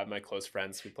 4 or 5 of my close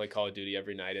friends. We play Call of Duty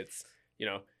every night. It's you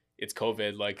know it's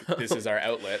COVID, like this is our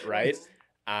outlet, right?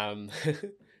 Um,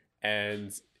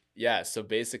 and yeah, so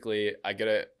basically I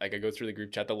go through the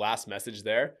group chat. The last message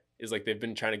there is like they've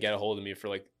been trying to get a hold of me for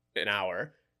like an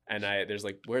hour. And there's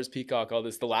like, where's Peacock? All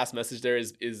this. The last message there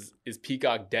is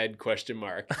Peacock dead? Question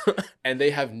mark. And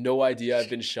they have no idea I've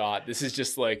been shot. This is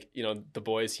just like, the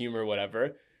boys' humor,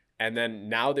 whatever. And then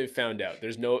now they've found out.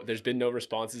 There's been no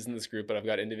responses in this group, but I've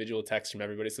got individual texts from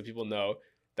everybody so people know.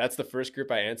 That's the first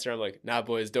group I answer. I'm like, nah,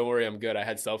 boys, don't worry, I'm good. I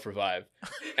had self-revive.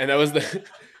 And that was the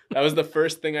that was the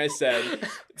first thing I said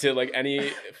to like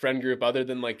any friend group other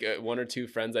than like 1 or 2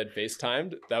 friends I'd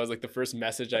FaceTimed. That was like the first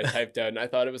message I typed out, and I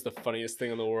thought it was the funniest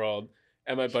thing in the world.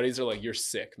 And my buddies are like, "You're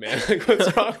sick, man. Like,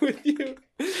 what's wrong with you?"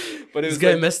 But it This was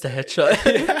guy like, missed a headshot.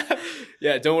 yeah,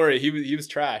 yeah. Don't worry, he was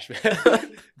trash,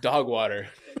 man. Dog water.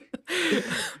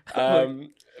 Like,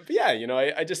 But yeah,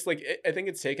 I just like I think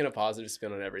it's taking a positive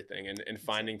spin on everything and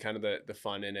finding kind of the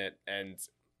fun in it, and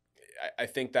I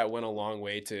think that went a long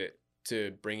way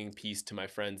to bringing peace to my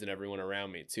friends and everyone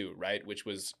around me too, right? Which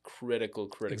was critical,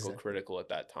 critical, exactly. critical at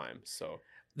that time. So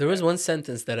There yeah, was one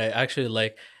sentence that I actually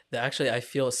like that actually I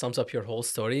feel sums up your whole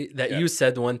story. That Yeah. you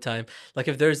said one time, like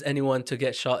if there's anyone to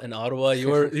get shot in Ottawa,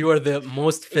 you are the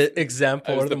most fit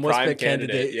example, I was or the most prime fit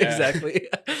candidate. Yeah. Exactly.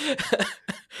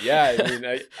 Yeah,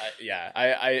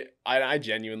 I mean, I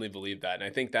genuinely believe that, and I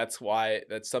think that's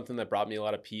something that brought me a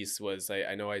lot of peace. Was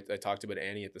I know I talked about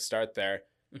Annie at the start there.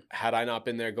 Had I not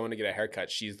been there going to get a haircut,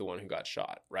 she's the one who got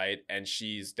shot, right? And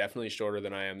she's definitely shorter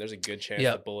than I am. There's a good chance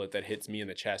the bullet that hits me in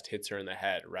the chest hits her in the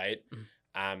head, right?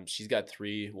 She's got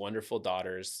 3 wonderful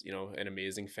daughters, you know, an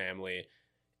amazing family.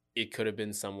 It could have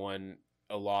been someone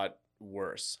a lot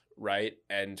worse, right?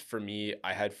 And for me,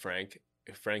 I had Frank,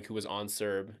 who was on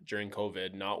CERB during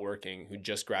COVID, not working, who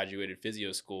just graduated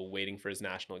physio school, waiting for his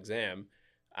national exam.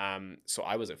 So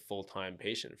I was a full-time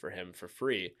patient for him for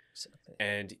free. Exactly.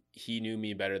 And he knew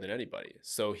me better than anybody.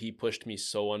 So he pushed me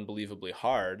so unbelievably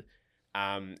hard.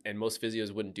 And most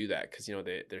physios wouldn't do that because, you know,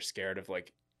 they're scared of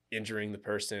like injuring the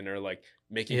person or like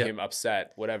making him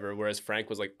upset, whatever. Whereas Frank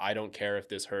was like, I don't care if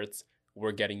this hurts.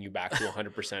 We're getting you back to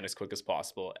 100% as quick as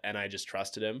possible. And I just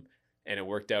trusted him, and it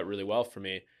worked out really well for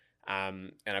me.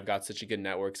 And I've got such a good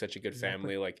network, such a good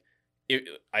family. Like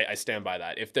I stand by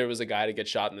that. If there was a guy to get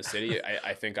shot in the city,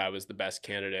 I think I was the best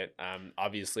candidate.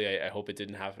 Obviously I hope it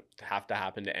didn't have to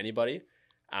happen to anybody.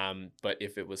 But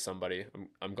if it was somebody,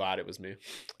 I'm glad it was me.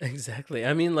 Exactly.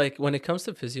 I mean, like when it comes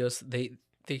to physios,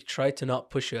 they try to not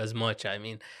push you as much. I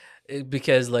mean,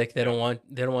 because like they don't want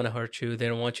to hurt you. They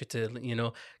don't want you to, you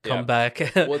know, come back.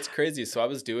 Well, it's crazy. So I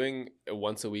was doing a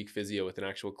once a week physio with an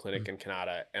actual clinic in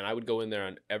Canada, and I would go in there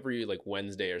on every like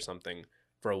Wednesday or something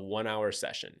for a 1-hour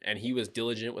session. And he was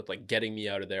diligent with like getting me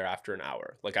out of there after an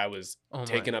hour. Like I was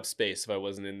taking up space if I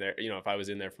wasn't in there, you know, if I was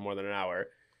in there for more than an hour.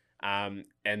 And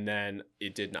then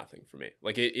it did nothing for me.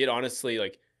 Like it honestly,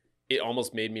 like it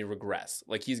almost made me regress.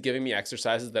 Like he's giving me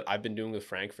exercises that I've been doing with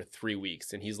Frank for 3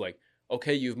 weeks. And he's like,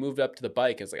 okay, you've moved up to the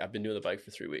bike. It's like, I've been doing the bike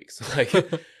for 3 weeks.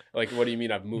 Like, what do you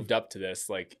mean I've moved up to this?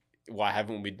 Like, why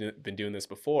haven't we been doing this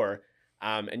before?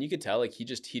 And you could tell like he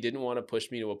didn't want to push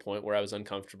me to a point where I was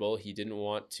uncomfortable. He didn't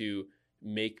want to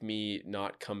make me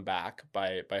not come back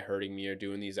by hurting me or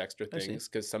doing these extra things,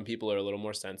 because some people are a little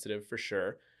more sensitive for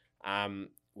sure.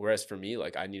 Whereas for me,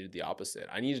 like I needed the opposite.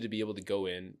 I needed to be able to go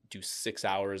in, do 6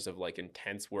 hours of like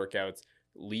intense workouts,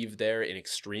 leave there in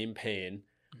extreme pain.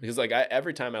 Because like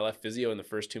every time I left physio in the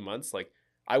first 2 months, like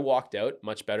I walked out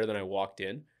much better than I walked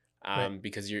in,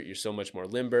 because you're so much more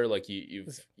limber. Like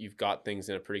you've got things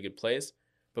in a pretty good place.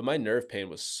 But my nerve pain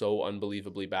was so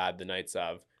unbelievably bad the nights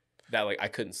of that, like I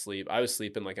couldn't sleep. I was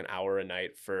sleeping like an hour a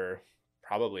night for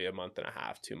probably a month and a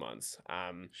half, 2 months.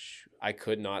 I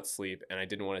could not sleep, and I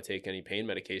didn't want to take any pain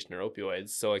medication or opioids.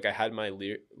 So like I had my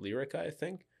Lyrica, I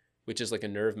think, which is like a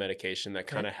nerve medication that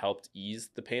kind of helped ease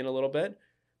the pain a little bit.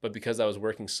 But because I was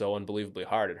working so unbelievably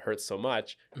hard, it hurt so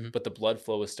much, but the blood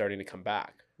flow was starting to come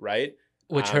back, right?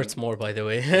 Which hurts more, by the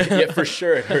way. Yeah, for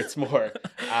sure. It hurts more.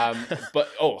 But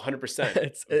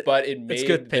 100%. But it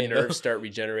made the nerves start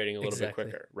regenerating a little bit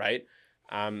quicker, right?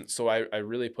 So I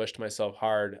really pushed myself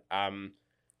hard.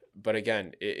 But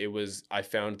again, I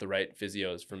found the right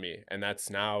physios for me. And that's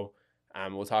now,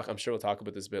 I'm sure we'll talk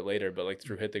about this a bit later, but like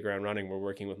through Hit the Ground Running, we're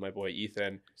working with my boy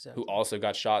Ethan, who also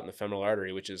got shot in the femoral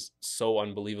artery, which is so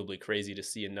unbelievably crazy to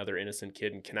see another innocent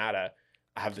kid in Canada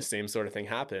have the same sort of thing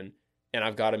happen. And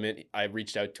I've got him in. I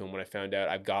reached out to him when I found out.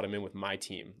 I've got him in with my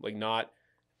team, like not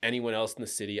anyone else in the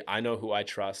city. I know who I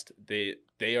trust. They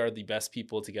are the best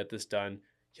people to get this done.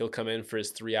 He'll come in for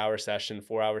his 3-hour session,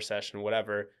 4-hour session,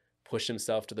 whatever, push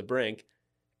himself to the brink,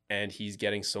 and he's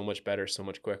getting so much better, so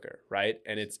much quicker, right?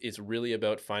 And it's really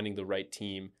about finding the right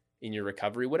team in your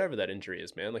recovery, whatever that injury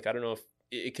is, man. Like, I don't know if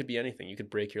it could be anything. You could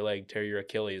break your leg, tear your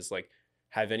Achilles, like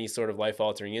have any sort of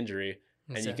life-altering injury,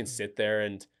 and you can sit there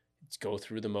and go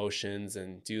through the motions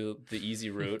and do the easy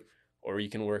route, or you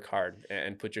can work hard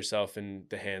and put yourself in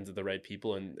the hands of the right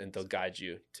people, and they'll guide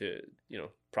you to, you know,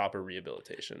 proper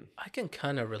rehabilitation. I can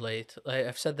kind of relate.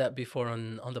 I've said that before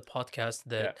on the podcast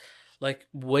that like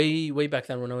way back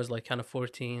then when I was like kind of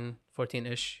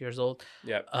 14-ish years old.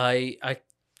 Yeah. I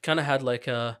kind of had like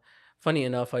funny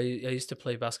enough, I used to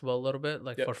play basketball a little bit,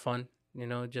 like for fun, you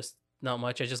know, just not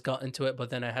much. I just got into it, but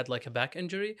then I had like a back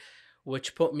injury,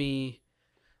 which put me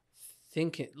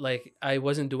thinking like I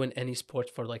wasn't doing any sports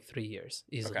for like 3 years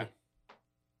easily. Okay.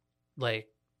 Like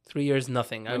 3 years,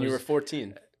 nothing. When you were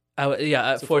 14.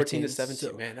 At so 14 to 17.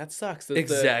 So, man, that sucks. That's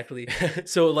exactly.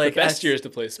 So like the best years to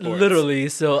play sports. Literally.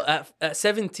 So at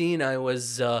 17, I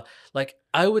was like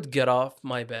I would get off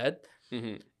my bed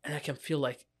and I can feel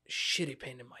like shitty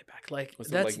pain in my back. Like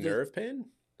was it like nerve pain?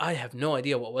 I have no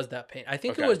idea what was that pain. I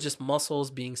think it Okay. was just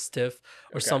muscles being stiff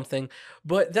or Okay. something.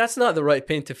 But that's not the right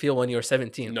pain to feel when you're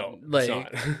 17. No, it's Like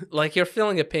not. like you're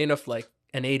feeling a pain of like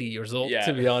an 80 years old, Yeah.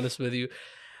 to be honest with you.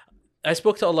 I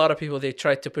spoke to a lot of people. They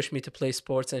tried to push me to play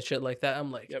sports and shit like that.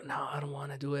 I'm like, Yep. no, I don't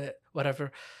want to do it.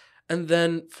 Whatever. And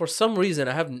then for some reason,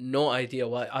 I have no idea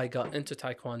why I got into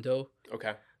Taekwondo,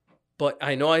 Okay. but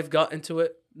I know I've got into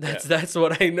it. That's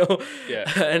what I know. Yeah.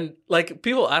 And like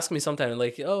people ask me sometimes,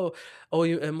 like, oh,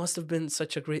 it must have been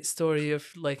such a great story of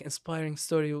like inspiring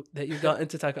story that you got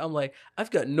into Taekwondo. I'm like,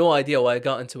 I've got no idea why I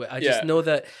got into it. I just Yeah. know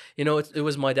that it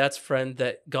was my dad's friend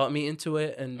that got me into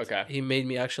it, and Okay. he made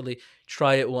me actually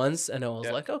try it once, and I was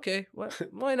Yeah. like, okay,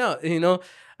 why not?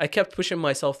 I kept pushing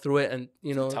myself through it, and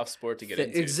It's a tough sport to get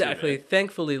into. exactly. Too, man.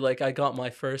 Thankfully, like I got my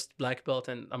first black belt,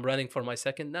 and I'm running for my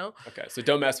second now. Okay, so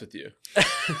don't mess with you.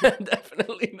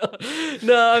 Definitely not.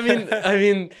 No, I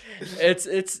mean,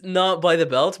 it's not by the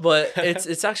belt, but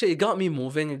it's actually, it got me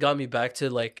moving. It got me back to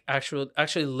like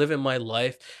actually living my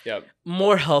life Yep.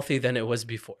 more healthy than it was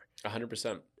before.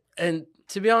 100%. And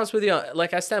to be honest with you,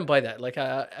 like I stand by that. Like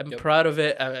I'm Yep. proud of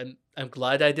it, and I'm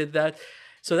glad I did that.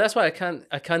 So that's why I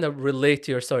kind of relate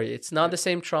to your story. It's not the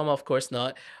same trauma, of course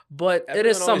not, but Everyone it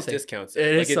is always something. discounts It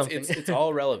it. is Like something. it's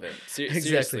all relevant. Exactly.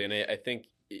 Seriously, and I think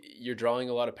you're drawing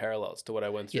a lot of parallels to what I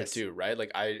went through Yes. too, right?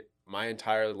 Like my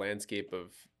entire landscape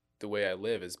of the way I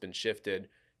live has been shifted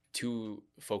to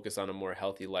focus on a more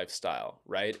healthy lifestyle,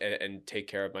 right? And take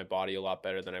care of my body a lot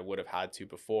better than I would have had to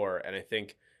before. And I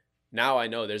think now I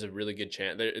know there's a really good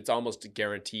chance, it's almost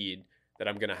guaranteed that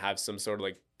I'm going to have some sort of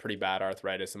like pretty bad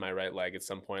arthritis in my right leg at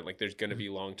some point. Like there's going to be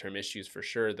long-term issues for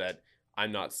sure that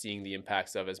I'm not seeing the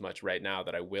impacts of as much right now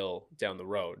that I will down the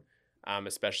road.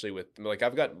 Especially with like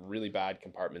I've got really bad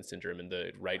compartment syndrome in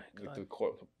the right, like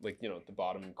the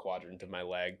bottom quadrant of my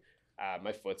leg.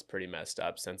 My foot's pretty messed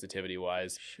up sensitivity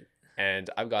wise, and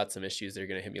I've got some issues that are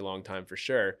going to hit me a long time for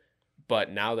sure.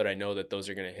 But now that I know that those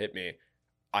are going to hit me,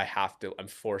 I'm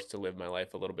forced to live my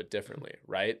life a little bit differently,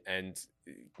 right? And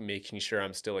making sure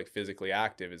I'm still like physically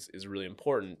active is really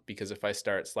important, because if I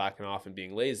start slacking off and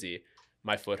being lazy,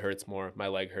 my foot hurts more, my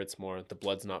leg hurts more, the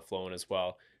blood's not flowing as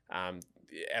well.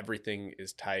 Everything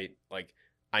is tight. Like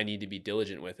I need to be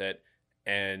diligent with it,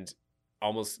 and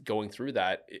almost going through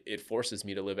that, it forces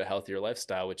me to live a healthier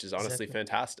lifestyle, which is honestly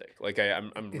fantastic. Like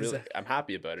I'm really, I'm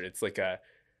happy about it. It's like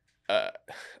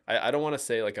I don't want to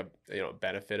say like a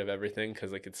benefit of everything,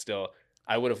 because like it's still,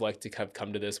 I would have liked to have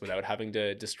come to this without having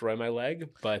to destroy my leg,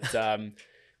 but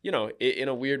in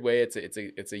a weird way,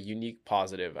 it's a unique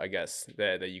positive, I guess,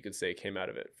 that you could say came out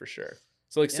of it for sure.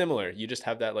 So like similar, you just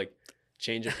have that like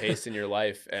change of pace in your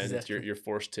life, and Exactly. you're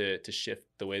forced to shift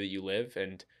the way that you live,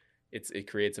 and it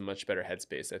creates a much better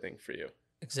headspace, I think, for you.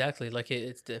 Exactly. Like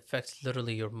it affects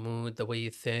literally your mood, the way you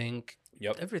think,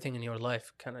 Yep. everything in your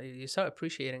life. Kind of, you start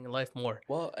appreciating life more.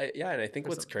 Well, and I think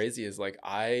what's crazy is like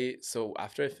so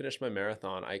after I finished my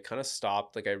marathon, I kind of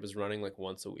stopped. Like I was running like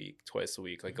once a week, twice a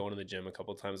week, like going to the gym a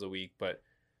couple times a week. But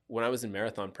when I was in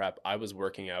marathon prep, I was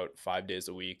working out 5 days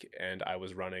a week, and I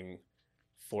was running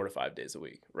 4 to 5 days a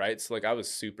week, right? So like I was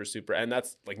super, and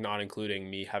that's like not including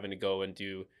me having to go and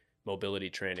do mobility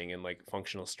training and like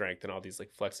functional strength and all these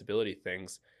like flexibility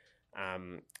things.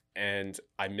 And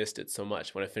I missed it so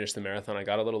much. When I finished the marathon, I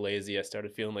got a little lazy. I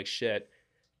started feeling like shit.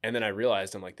 And then I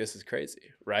realized, I'm like, this is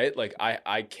crazy, right? Like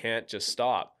I can't just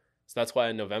stop. So that's why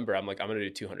in November, I'm like, I'm going to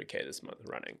do 200K this month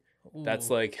running. Ooh.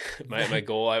 That's like my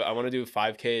goal. I want to do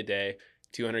 5K a day,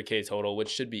 200K total, which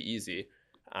should be easy.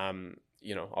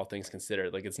 All things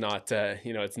considered, like it's not,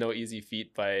 it's no easy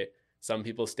feat by some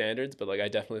people's standards, but like I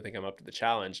definitely think I'm up to the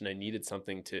challenge, and I needed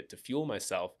something to fuel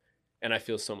myself, and I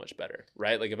feel so much better,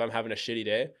 right? Like if I'm having a shitty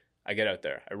day, I get out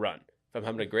there, I run. If I'm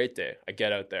having a great day, I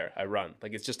get out there, I run.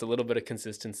 Like it's just a little bit of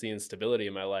consistency and stability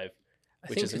in my life,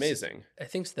 which is amazing. I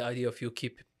think it's the idea of you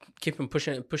keeping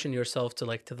pushing yourself to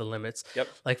the limits. Yep.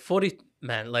 Like 40,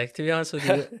 man, like to be honest with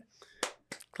you,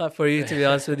 clap for you, to be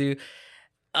honest with you.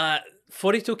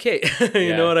 42K,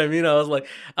 you know what I mean?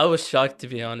 I was shocked, to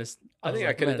be honest. I think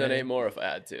I could have done 8 more if I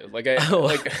had to. Like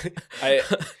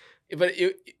but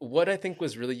what I think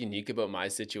was really unique about my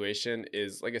situation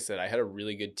is, like I said, I had a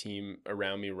really good team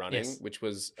around me running, which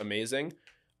was amazing.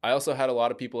 I also had a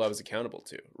lot of people I was accountable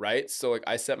to, right? So like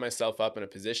I set myself up in a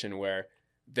position where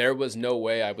there was no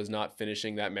way I was not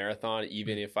finishing that marathon,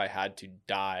 even if I had to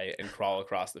die and crawl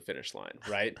across the finish line,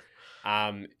 right?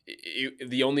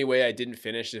 The only way I didn't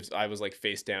finish is I was like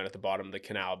face down at the bottom of the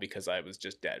canal because I was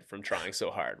just dead from trying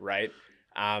so hard, right?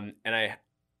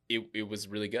 It was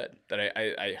really good that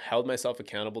I held myself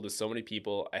accountable to so many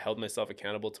people. I held myself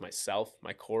accountable to myself,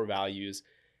 my core values,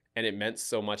 and it meant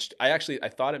so much. I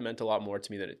thought it meant a lot more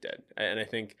to me than it did. And I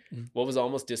think what was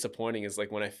almost disappointing is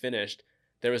like when I finished,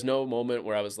 there was no moment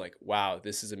where I was like, wow,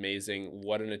 this is amazing.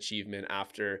 What an achievement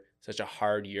after such a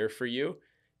hard year for you.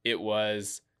 It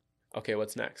was, okay,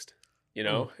 what's next? You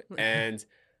know? And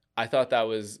I thought that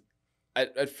was,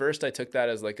 at first I took that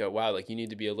as like a, wow, like you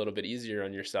need to be a little bit easier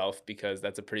on yourself because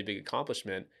that's a pretty big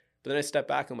accomplishment. But then I step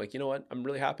back, I'm like, you know what? I'm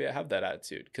really happy I have that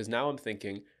attitude, because now I'm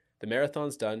thinking the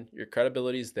marathon's done, your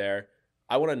credibility's there.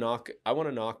 I want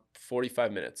to knock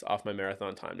 45 minutes off my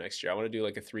marathon time next year. I want to do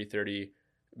like a 3:30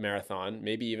 marathon,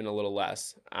 maybe even a little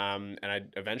less. And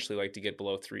I'd eventually like to get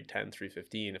below 3:10,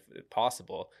 3:15 if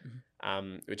possible,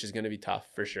 which is going to be tough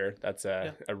for sure. That's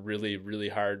a really, really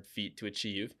hard feat to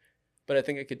achieve, but I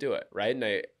think I could do it. Right.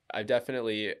 And I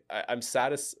definitely, I'm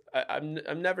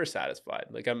never satisfied.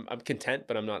 Like I'm content,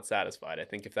 but I'm not satisfied. I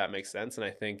think, if that makes sense. And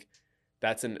I think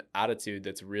that's an attitude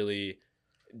that's really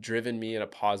driven me in a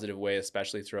positive way,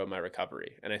 especially throughout my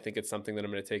recovery. And I think it's something that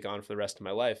I'm going to take on for the rest of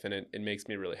my life. And it makes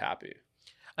me really happy.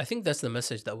 I think that's the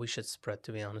message that we should spread,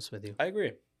 to be honest with you. I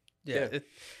agree. Yeah.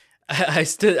 I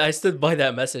stood by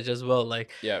that message as well.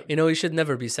 Like, yeah, you know, you should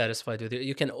never be satisfied with it.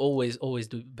 You can always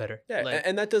do better. Yeah. Like,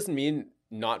 and that doesn't mean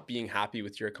not being happy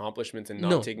with your accomplishments and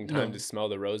not taking time to smell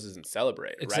the roses and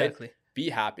celebrate. Exactly. Right? Be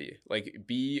happy. Like,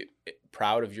 be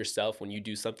proud of yourself when you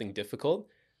do something difficult,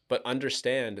 but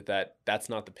understand that that's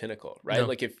not the pinnacle, right? No.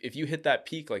 Like if you hit that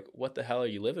peak, like what the hell are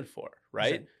you living for,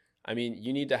 right? Exactly. I mean,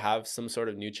 you need to have some sort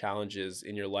of new challenges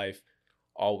in your life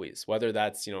always, whether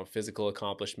that's, you know, physical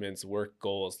accomplishments, work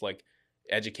goals, like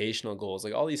educational goals,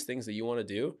 like all these things that you want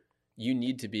to do. You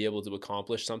need to be able to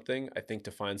accomplish something, I think,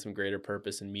 to find some greater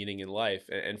purpose and meaning in life.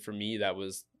 And for me, that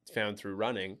was found through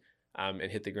running,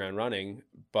 and hit the ground running.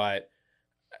 But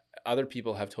other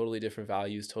people have totally different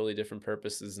values, totally different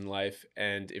purposes in life.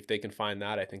 And if they can find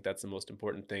that, I think that's the most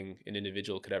important thing an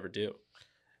individual could ever do.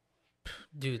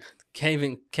 Dude,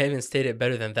 can't even state it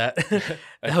better than that.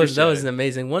 that was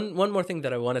amazing. One more thing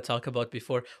that I want to talk about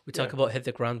before we talk about hit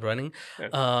the ground running.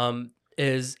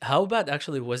 Is how bad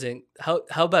actually was it?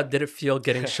 How bad did it feel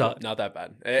getting shot? Not that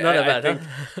bad. Not that bad.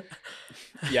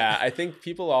 Yeah, I think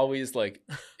people always like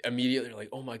immediately like,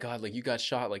 oh my God, like you got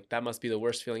shot. Like that must be the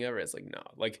worst feeling ever. It's like, no,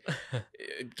 like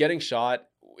getting shot,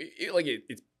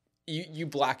 it's you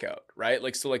black out, right?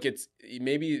 Like, so like it's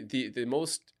maybe the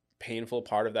most painful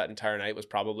part of that entire night was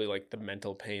probably like the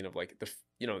mental pain of like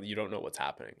you don't know what's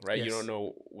happening, right? Yes. You don't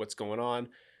know what's going on.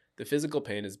 The physical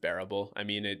pain is bearable. I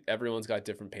mean, everyone's got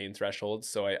different pain thresholds.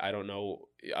 So I don't know.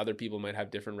 Other people might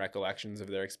have different recollections of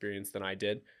their experience than I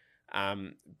did.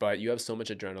 But you have so much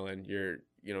adrenaline.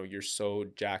 You're so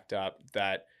jacked up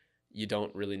that you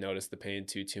don't really notice the pain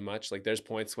too much. Like there's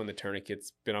points when the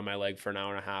tourniquet's been on my leg for an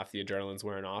hour and a half, the adrenaline's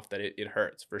wearing off, that it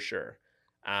hurts for sure.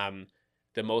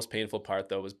 The most painful part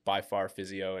though was by far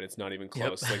physio, and it's not even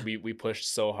close. Yep. Like we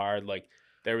pushed so hard. Like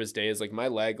there was days like my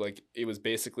leg, like it was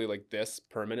basically like this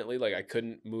permanently. Like I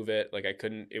couldn't move it. Like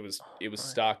it was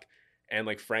stuck. And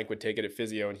like Frank would take it at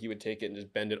physio and he would take it and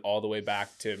just bend it all the way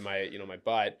back to my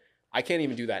butt. I can't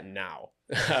even do that now,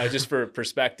 just for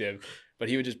perspective, but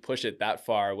he would just push it that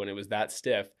far when it was that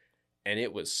stiff. And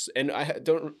it was, and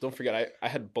don't forget, I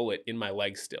had bullet in my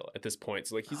leg still at this point.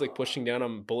 So like he's like pushing down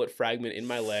on bullet fragment in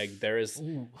my leg. There is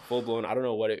full blown, I don't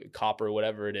know copper,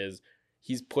 whatever it is.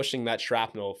 He's pushing that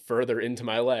shrapnel further into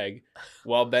my leg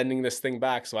while bending this thing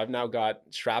back. So I've now got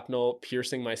shrapnel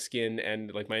piercing my skin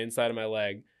and like my inside of my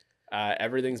leg.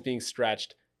 Everything's being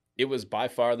stretched. It was by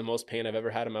far the most pain I've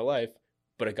ever had in my life,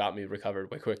 but it got me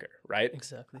recovered way quicker, right?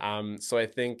 Exactly. So I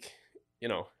think,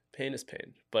 pain is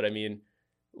pain, but I mean,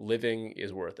 living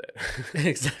is worth it.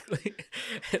 Exactly.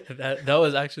 That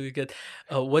was actually good.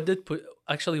 What did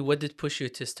push you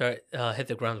to start hit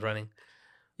the ground running?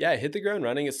 Yeah, hit the ground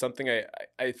running is something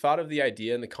I thought of the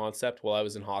idea and the concept while I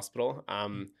was in hospital.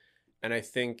 And I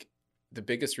think the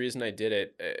biggest reason I did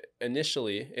it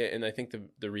initially, and I think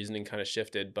the reasoning kind of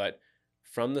shifted, but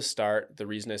from the start, the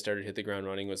reason I started hit the ground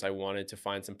running was I wanted to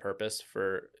find some purpose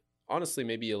for, honestly,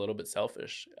 maybe a little bit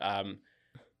selfish. I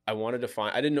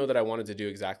didn't know that I wanted to do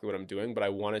exactly what I'm doing, but I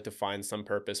wanted to find some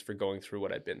purpose for going through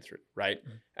what I've been through, right?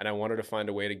 Mm-hmm. And I wanted to find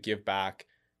a way to give back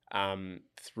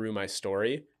through my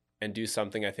story and do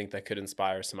something I think that could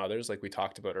inspire some others, like we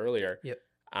talked about earlier. Yep.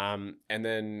 And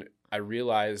then I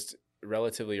realized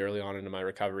relatively early on into my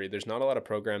recovery, there's not a lot of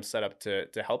programs set up to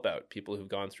help out people who've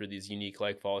gone through these unique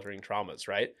life-altering traumas,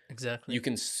 right? Exactly. You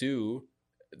can sue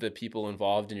the people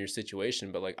involved in your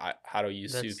situation, but like, how do you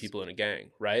sue people in a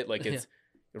gang, right? Like it's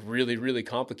really, really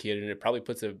complicated, and it probably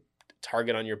puts a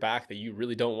target on your back that you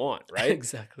really don't want, right?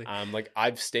 Exactly. Like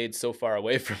I've stayed so far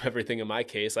away from everything in my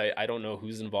case. I don't know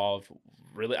who's involved,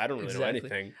 I don't really know Exactly.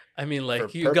 anything I mean, for like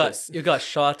purpose. you got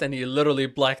shot and you literally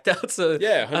blacked out. So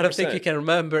Yeah, I don't think you 100%. can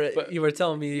remember. But You were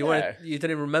telling me yeah, you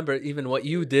didn't remember even what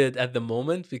you did at the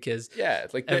moment because yeah,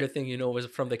 like everything you know was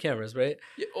from the cameras, right?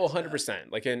 yeah, oh,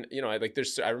 100%. Like, and you know,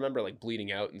 I remember like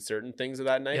bleeding out in certain things of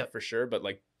that night Yep. for sure. But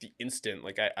like the instant,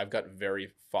 like I've got very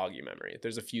foggy memory.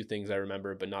 There's a few things I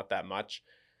remember, but not that much.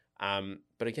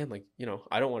 But again, like, you know,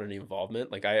 I don't want any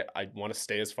involvement. Like I want to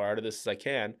stay as far out of this as I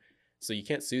can. So you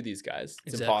can't sue these guys.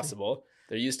 It's Exactly. impossible.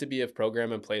 There used to be a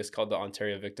program in place called the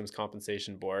Ontario Victims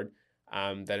Compensation Board,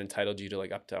 that entitled you to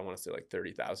like up to, I want to say like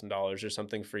 $30,000 or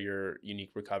something for your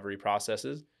unique recovery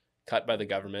processes, cut by the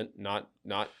government, not,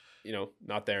 you know,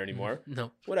 not there anymore.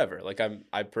 No. Whatever. Like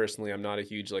I personally, I'm not a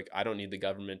huge, like, I don't need the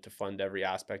government to fund every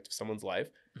aspect of someone's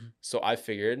life. Mhm. So I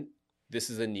figured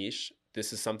this is a niche.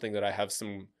 This is something that I have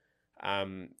some,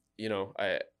 you know,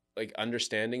 I like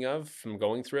understanding of from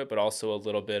going through it, but also a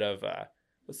little bit of,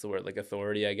 what's the word? Like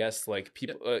authority, I guess, like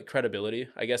people, credibility,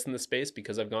 I guess, in the space,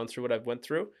 because I've gone through what I've went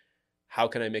through. How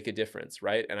can I make a difference?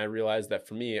 Right. And I realized that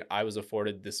for me, I was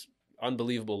afforded this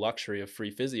unbelievable luxury of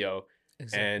free physio.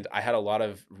 Exactly. And I had a lot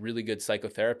of really good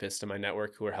psychotherapists in my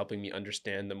network who were helping me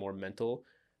understand the more mental,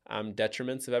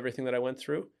 detriments of everything that I went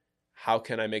through. How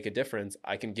can I make a difference?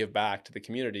 I can give back to the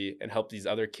community and help these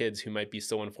other kids who might be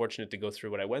so unfortunate to go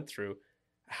through what I went through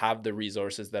have the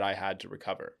resources that I had to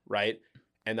recover, right?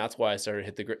 And that's why I started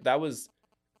Hit the Ground. That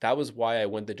was why I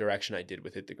went the direction I did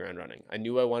with Hit the Ground Running. I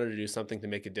knew I wanted to do something to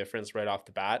make a difference right off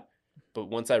the bat, but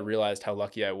once I realized how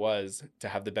lucky I was to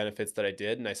have the benefits that I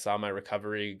did, and I saw my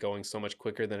recovery going so much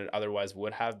quicker than it otherwise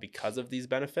would have because of these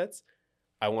benefits,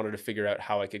 I wanted to figure out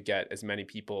how I could get as many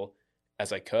people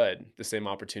as I could the same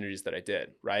opportunities that I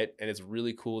did, right? And it's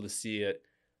really cool to see it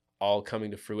all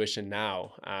coming to fruition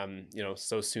now, you know,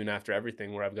 so soon after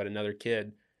everything, where I've got another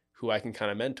kid who I can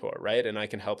kind of mentor, right? And I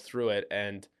can help through it.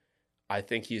 And I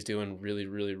think he's doing really,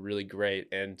 really, really great.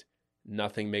 And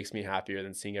nothing makes me happier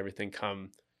than seeing everything come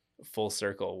full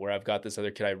circle, where I've got this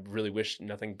other kid. I really wish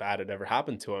nothing bad had ever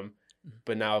happened to him.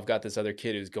 But now I've got this other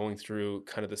kid who's going through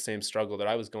kind of the same struggle that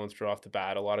I was going through off the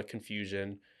bat, a lot of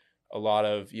confusion, a lot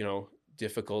of, you know,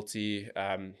 difficulty,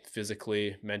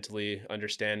 physically, mentally,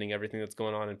 understanding everything that's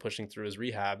going on and pushing through his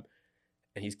rehab.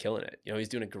 And he's killing it. You know, he's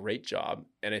doing a great job.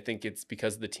 And I think it's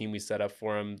because of the team we set up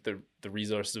for him, the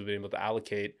resources we've been able to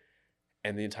allocate,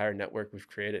 and the entire network we've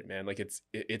created, man. Like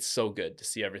it's so good to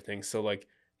see everything. So like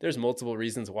there's multiple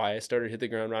reasons why I started Hit the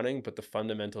Ground Running, but the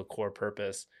fundamental core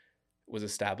purpose was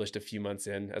established a few months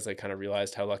in as I kind of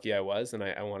realized how lucky I was. And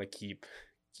I want to keep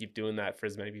doing that for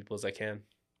as many people as I can.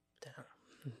 Damn.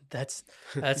 That's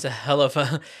a hell of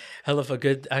a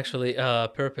good actually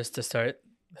purpose to start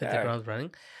Hit the Ground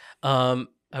Running.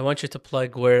 I want you to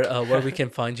plug where we can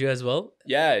find you as well.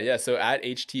 Yeah. So at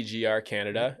HTGR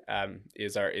Canada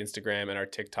is our Instagram and our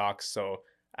TikTok. So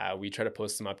we try to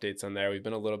post some updates on there. We've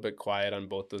been a little bit quiet on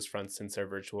both those fronts since our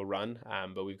virtual run,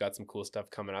 but we've got some cool stuff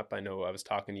coming up. I know I was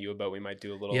talking to you about we might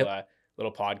do a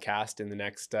little podcast in the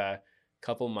next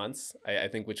couple months. I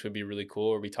think, which would be really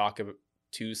cool, where we talk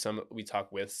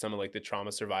with some of like the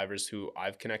trauma survivors who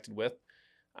I've connected with.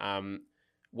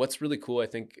 What's really cool, I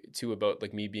think, too, about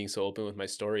like me being so open with my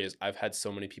story is I've had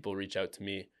so many people reach out to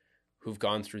me who've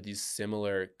gone through these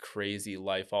similar crazy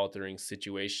life altering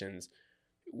situations,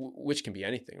 which can be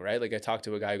anything, right? Like I talked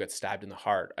to a guy who got stabbed in the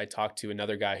heart. I talked to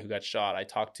another guy who got shot. I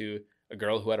talked to a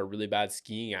girl who had a really bad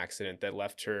skiing accident that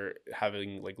left her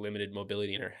having like limited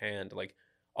mobility in her hand. Like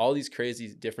all these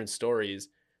crazy different stories.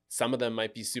 Some of them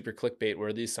might be super clickbait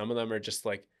worthy. Some of them are just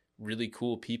like really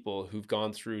cool people who've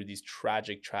gone through these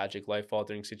tragic life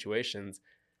altering situations.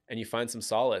 And you find some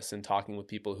solace in talking with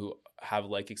people who have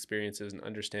like experiences and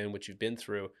understand what you've been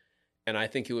through. And I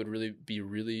think it would really be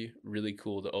really, really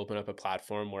cool to open up a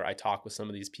platform where I talk with some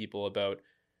of these people about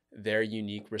their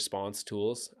unique response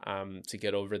tools, to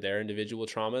get over their individual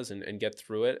traumas and get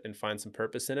through it and find some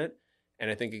purpose in it. And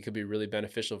I think it could be really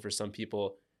beneficial for some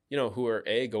people, you know, who are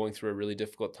going through a really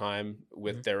difficult time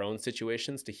with their own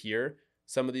situations, to hear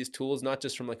some of these tools, not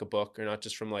just from like a book or not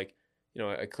just from like, you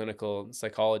know, a clinical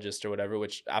psychologist or whatever,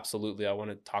 which absolutely I want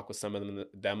to talk with some of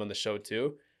them on the show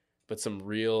too, but some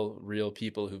real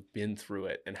people who've been through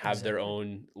it and have their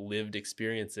own lived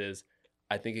experiences.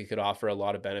 I think it could offer a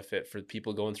lot of benefit for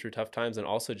people going through tough times, and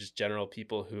also just general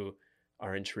people who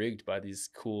are intrigued by these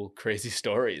cool, crazy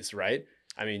stories, right?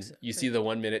 I mean, you see the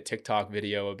 1 minute TikTok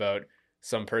video about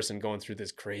some person going through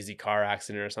this crazy car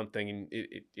accident or something, and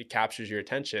it captures your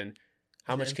attention.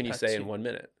 How much can you say in 1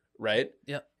 minute, right?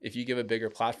 Yeah. If you give a bigger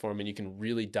platform and you can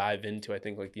really dive into, I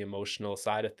think, like the emotional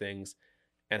side of things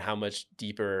and how much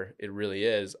deeper it really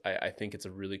is, I think it's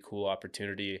a really cool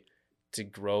opportunity to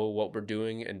grow what we're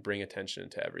doing and bring attention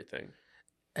to everything.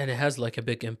 And it has like a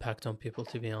big impact on people,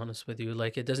 to be honest with you.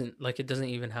 Like it doesn't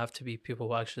even have to be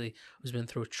people who's been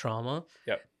through trauma.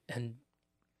 Yep. And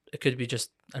it could be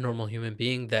just a normal human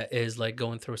being that is like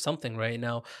going through something right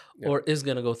now, Yep. or is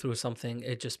going to go through something.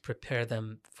 It just prepare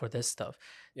them for this stuff,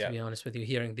 to Yeah. be honest with you,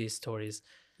 hearing these stories.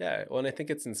 Yeah. Well, and I think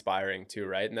it's inspiring too,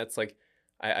 right? And that's like,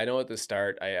 I know at the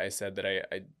start I said that I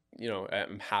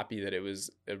I'm happy that it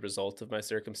was a result of my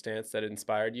circumstance that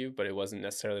inspired you, but it wasn't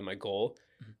necessarily my goal.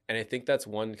 Mhm. And I think that's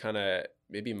one kind of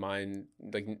maybe mind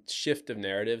like shift of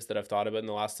narratives that I've thought about in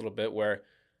the last little bit, where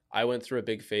I went through a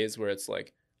big phase where it's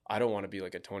like, I don't want to be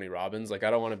like a Tony Robbins. Like,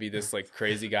 I don't want to be this like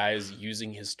crazy guy who's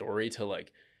using his story to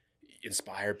like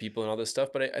inspire people and all this stuff.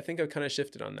 But I think I've kind of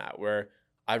shifted on that, where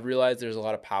I've realized there's a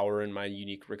lot of power in my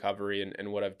unique recovery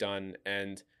and what I've done.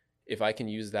 And if I can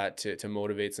use that to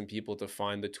motivate some people to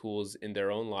find the tools in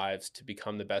their own lives to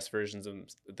become the best versions of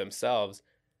themselves,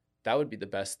 that would be the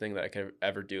best thing that I could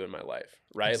ever do in my life,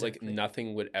 right? Exactly. Like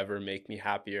nothing would ever make me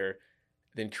happier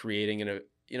than creating an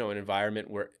environment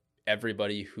where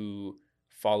everybody who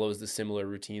follows the similar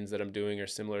routines that I'm doing or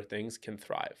similar things can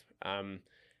thrive. And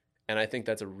I think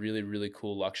that's a really, really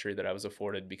cool luxury that I was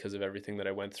afforded because of everything that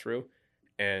I went through.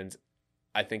 And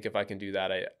I think if I can do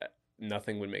that,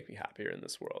 nothing would make me happier in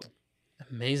this world.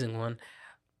 Amazing one.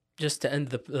 Just to end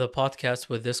the podcast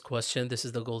with this question, this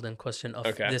is the golden question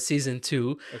of the season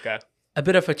 2. Okay. A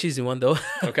bit of a cheesy one though.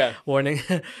 Okay. Warning.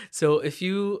 So if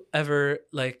you ever,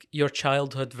 like your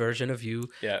childhood version of you,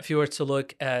 if you were to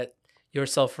look at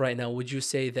yourself right now, would you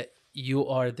say that you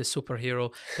are the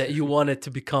superhero that you wanted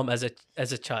to become as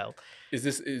a child? Is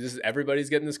this everybody's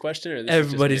getting this question, or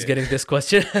everybody's getting this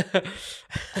question?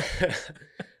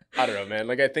 I don't know, man.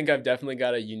 Like, I think I've definitely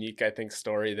got a unique,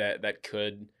 story that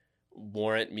could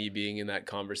warrant me being in that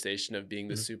conversation of being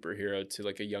the superhero to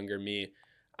like a younger me.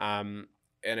 And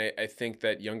I think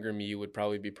that younger me would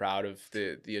probably be proud of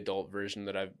the adult version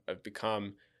that I've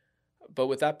become. But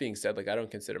with that being said, like, I don't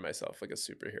consider myself like a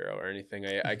superhero or anything.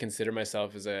 I consider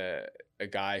myself as a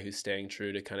guy who's staying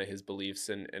true to kind of his beliefs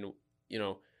and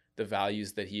the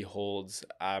values that he holds.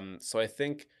 So I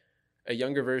think a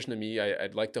younger version of me,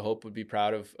 I'd like to hope would be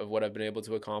proud of what I've been able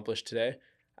to accomplish today.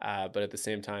 But at the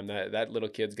same time, that little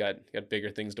kid's got bigger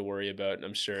things to worry about,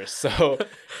 I'm sure. So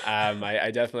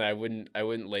I definitely I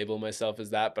wouldn't label myself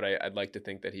as that, but I'd like to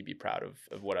think that he'd be proud of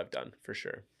what I've done for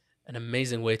sure. An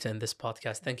amazing way to end this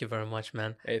podcast. Thank you very much,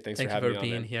 man. Hey, thanks for having me on,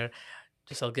 being here.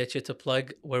 Just I'll get you to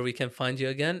plug where we can find you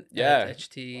again. At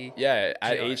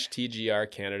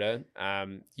HTGR Canada.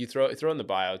 You throw in the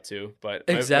bio too, but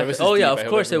exactly. Of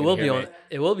course it will be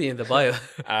in the bio.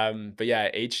 But yeah,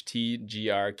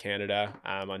 HTGR Canada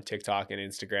on TikTok and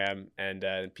Instagram, and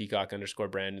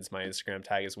Peacock_brand is my Instagram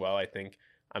tag as well. I think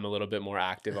I'm a little bit more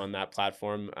active on that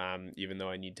platform, even though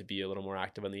I need to be a little more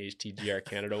active on the HTGR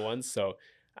Canada ones. So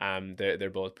they're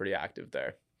both pretty active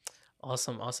there.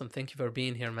 Awesome. Thank you for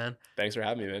being here, man. Thanks for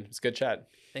having me, man. It's a good chat.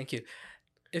 Thank you.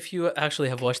 If you actually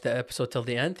have watched the episode till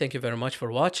the end, thank you very much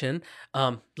for watching.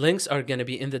 Links are going to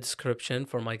be in the description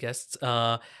for my guests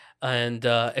and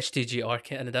HTGR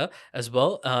Canada as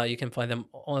well. You can find them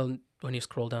on when you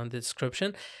scroll down the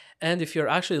description. And if you're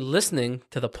actually listening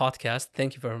to the podcast,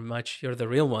 thank you very much. You're the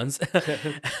real ones.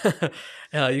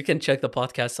 You can check the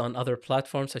podcast on other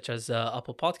platforms such as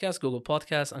Apple Podcasts, Google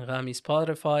Podcasts, Anghami,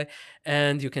 Spotify,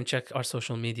 and you can check our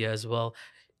social media as well.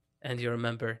 And you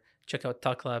remember, check out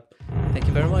Talk Lab. Thank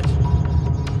you very much.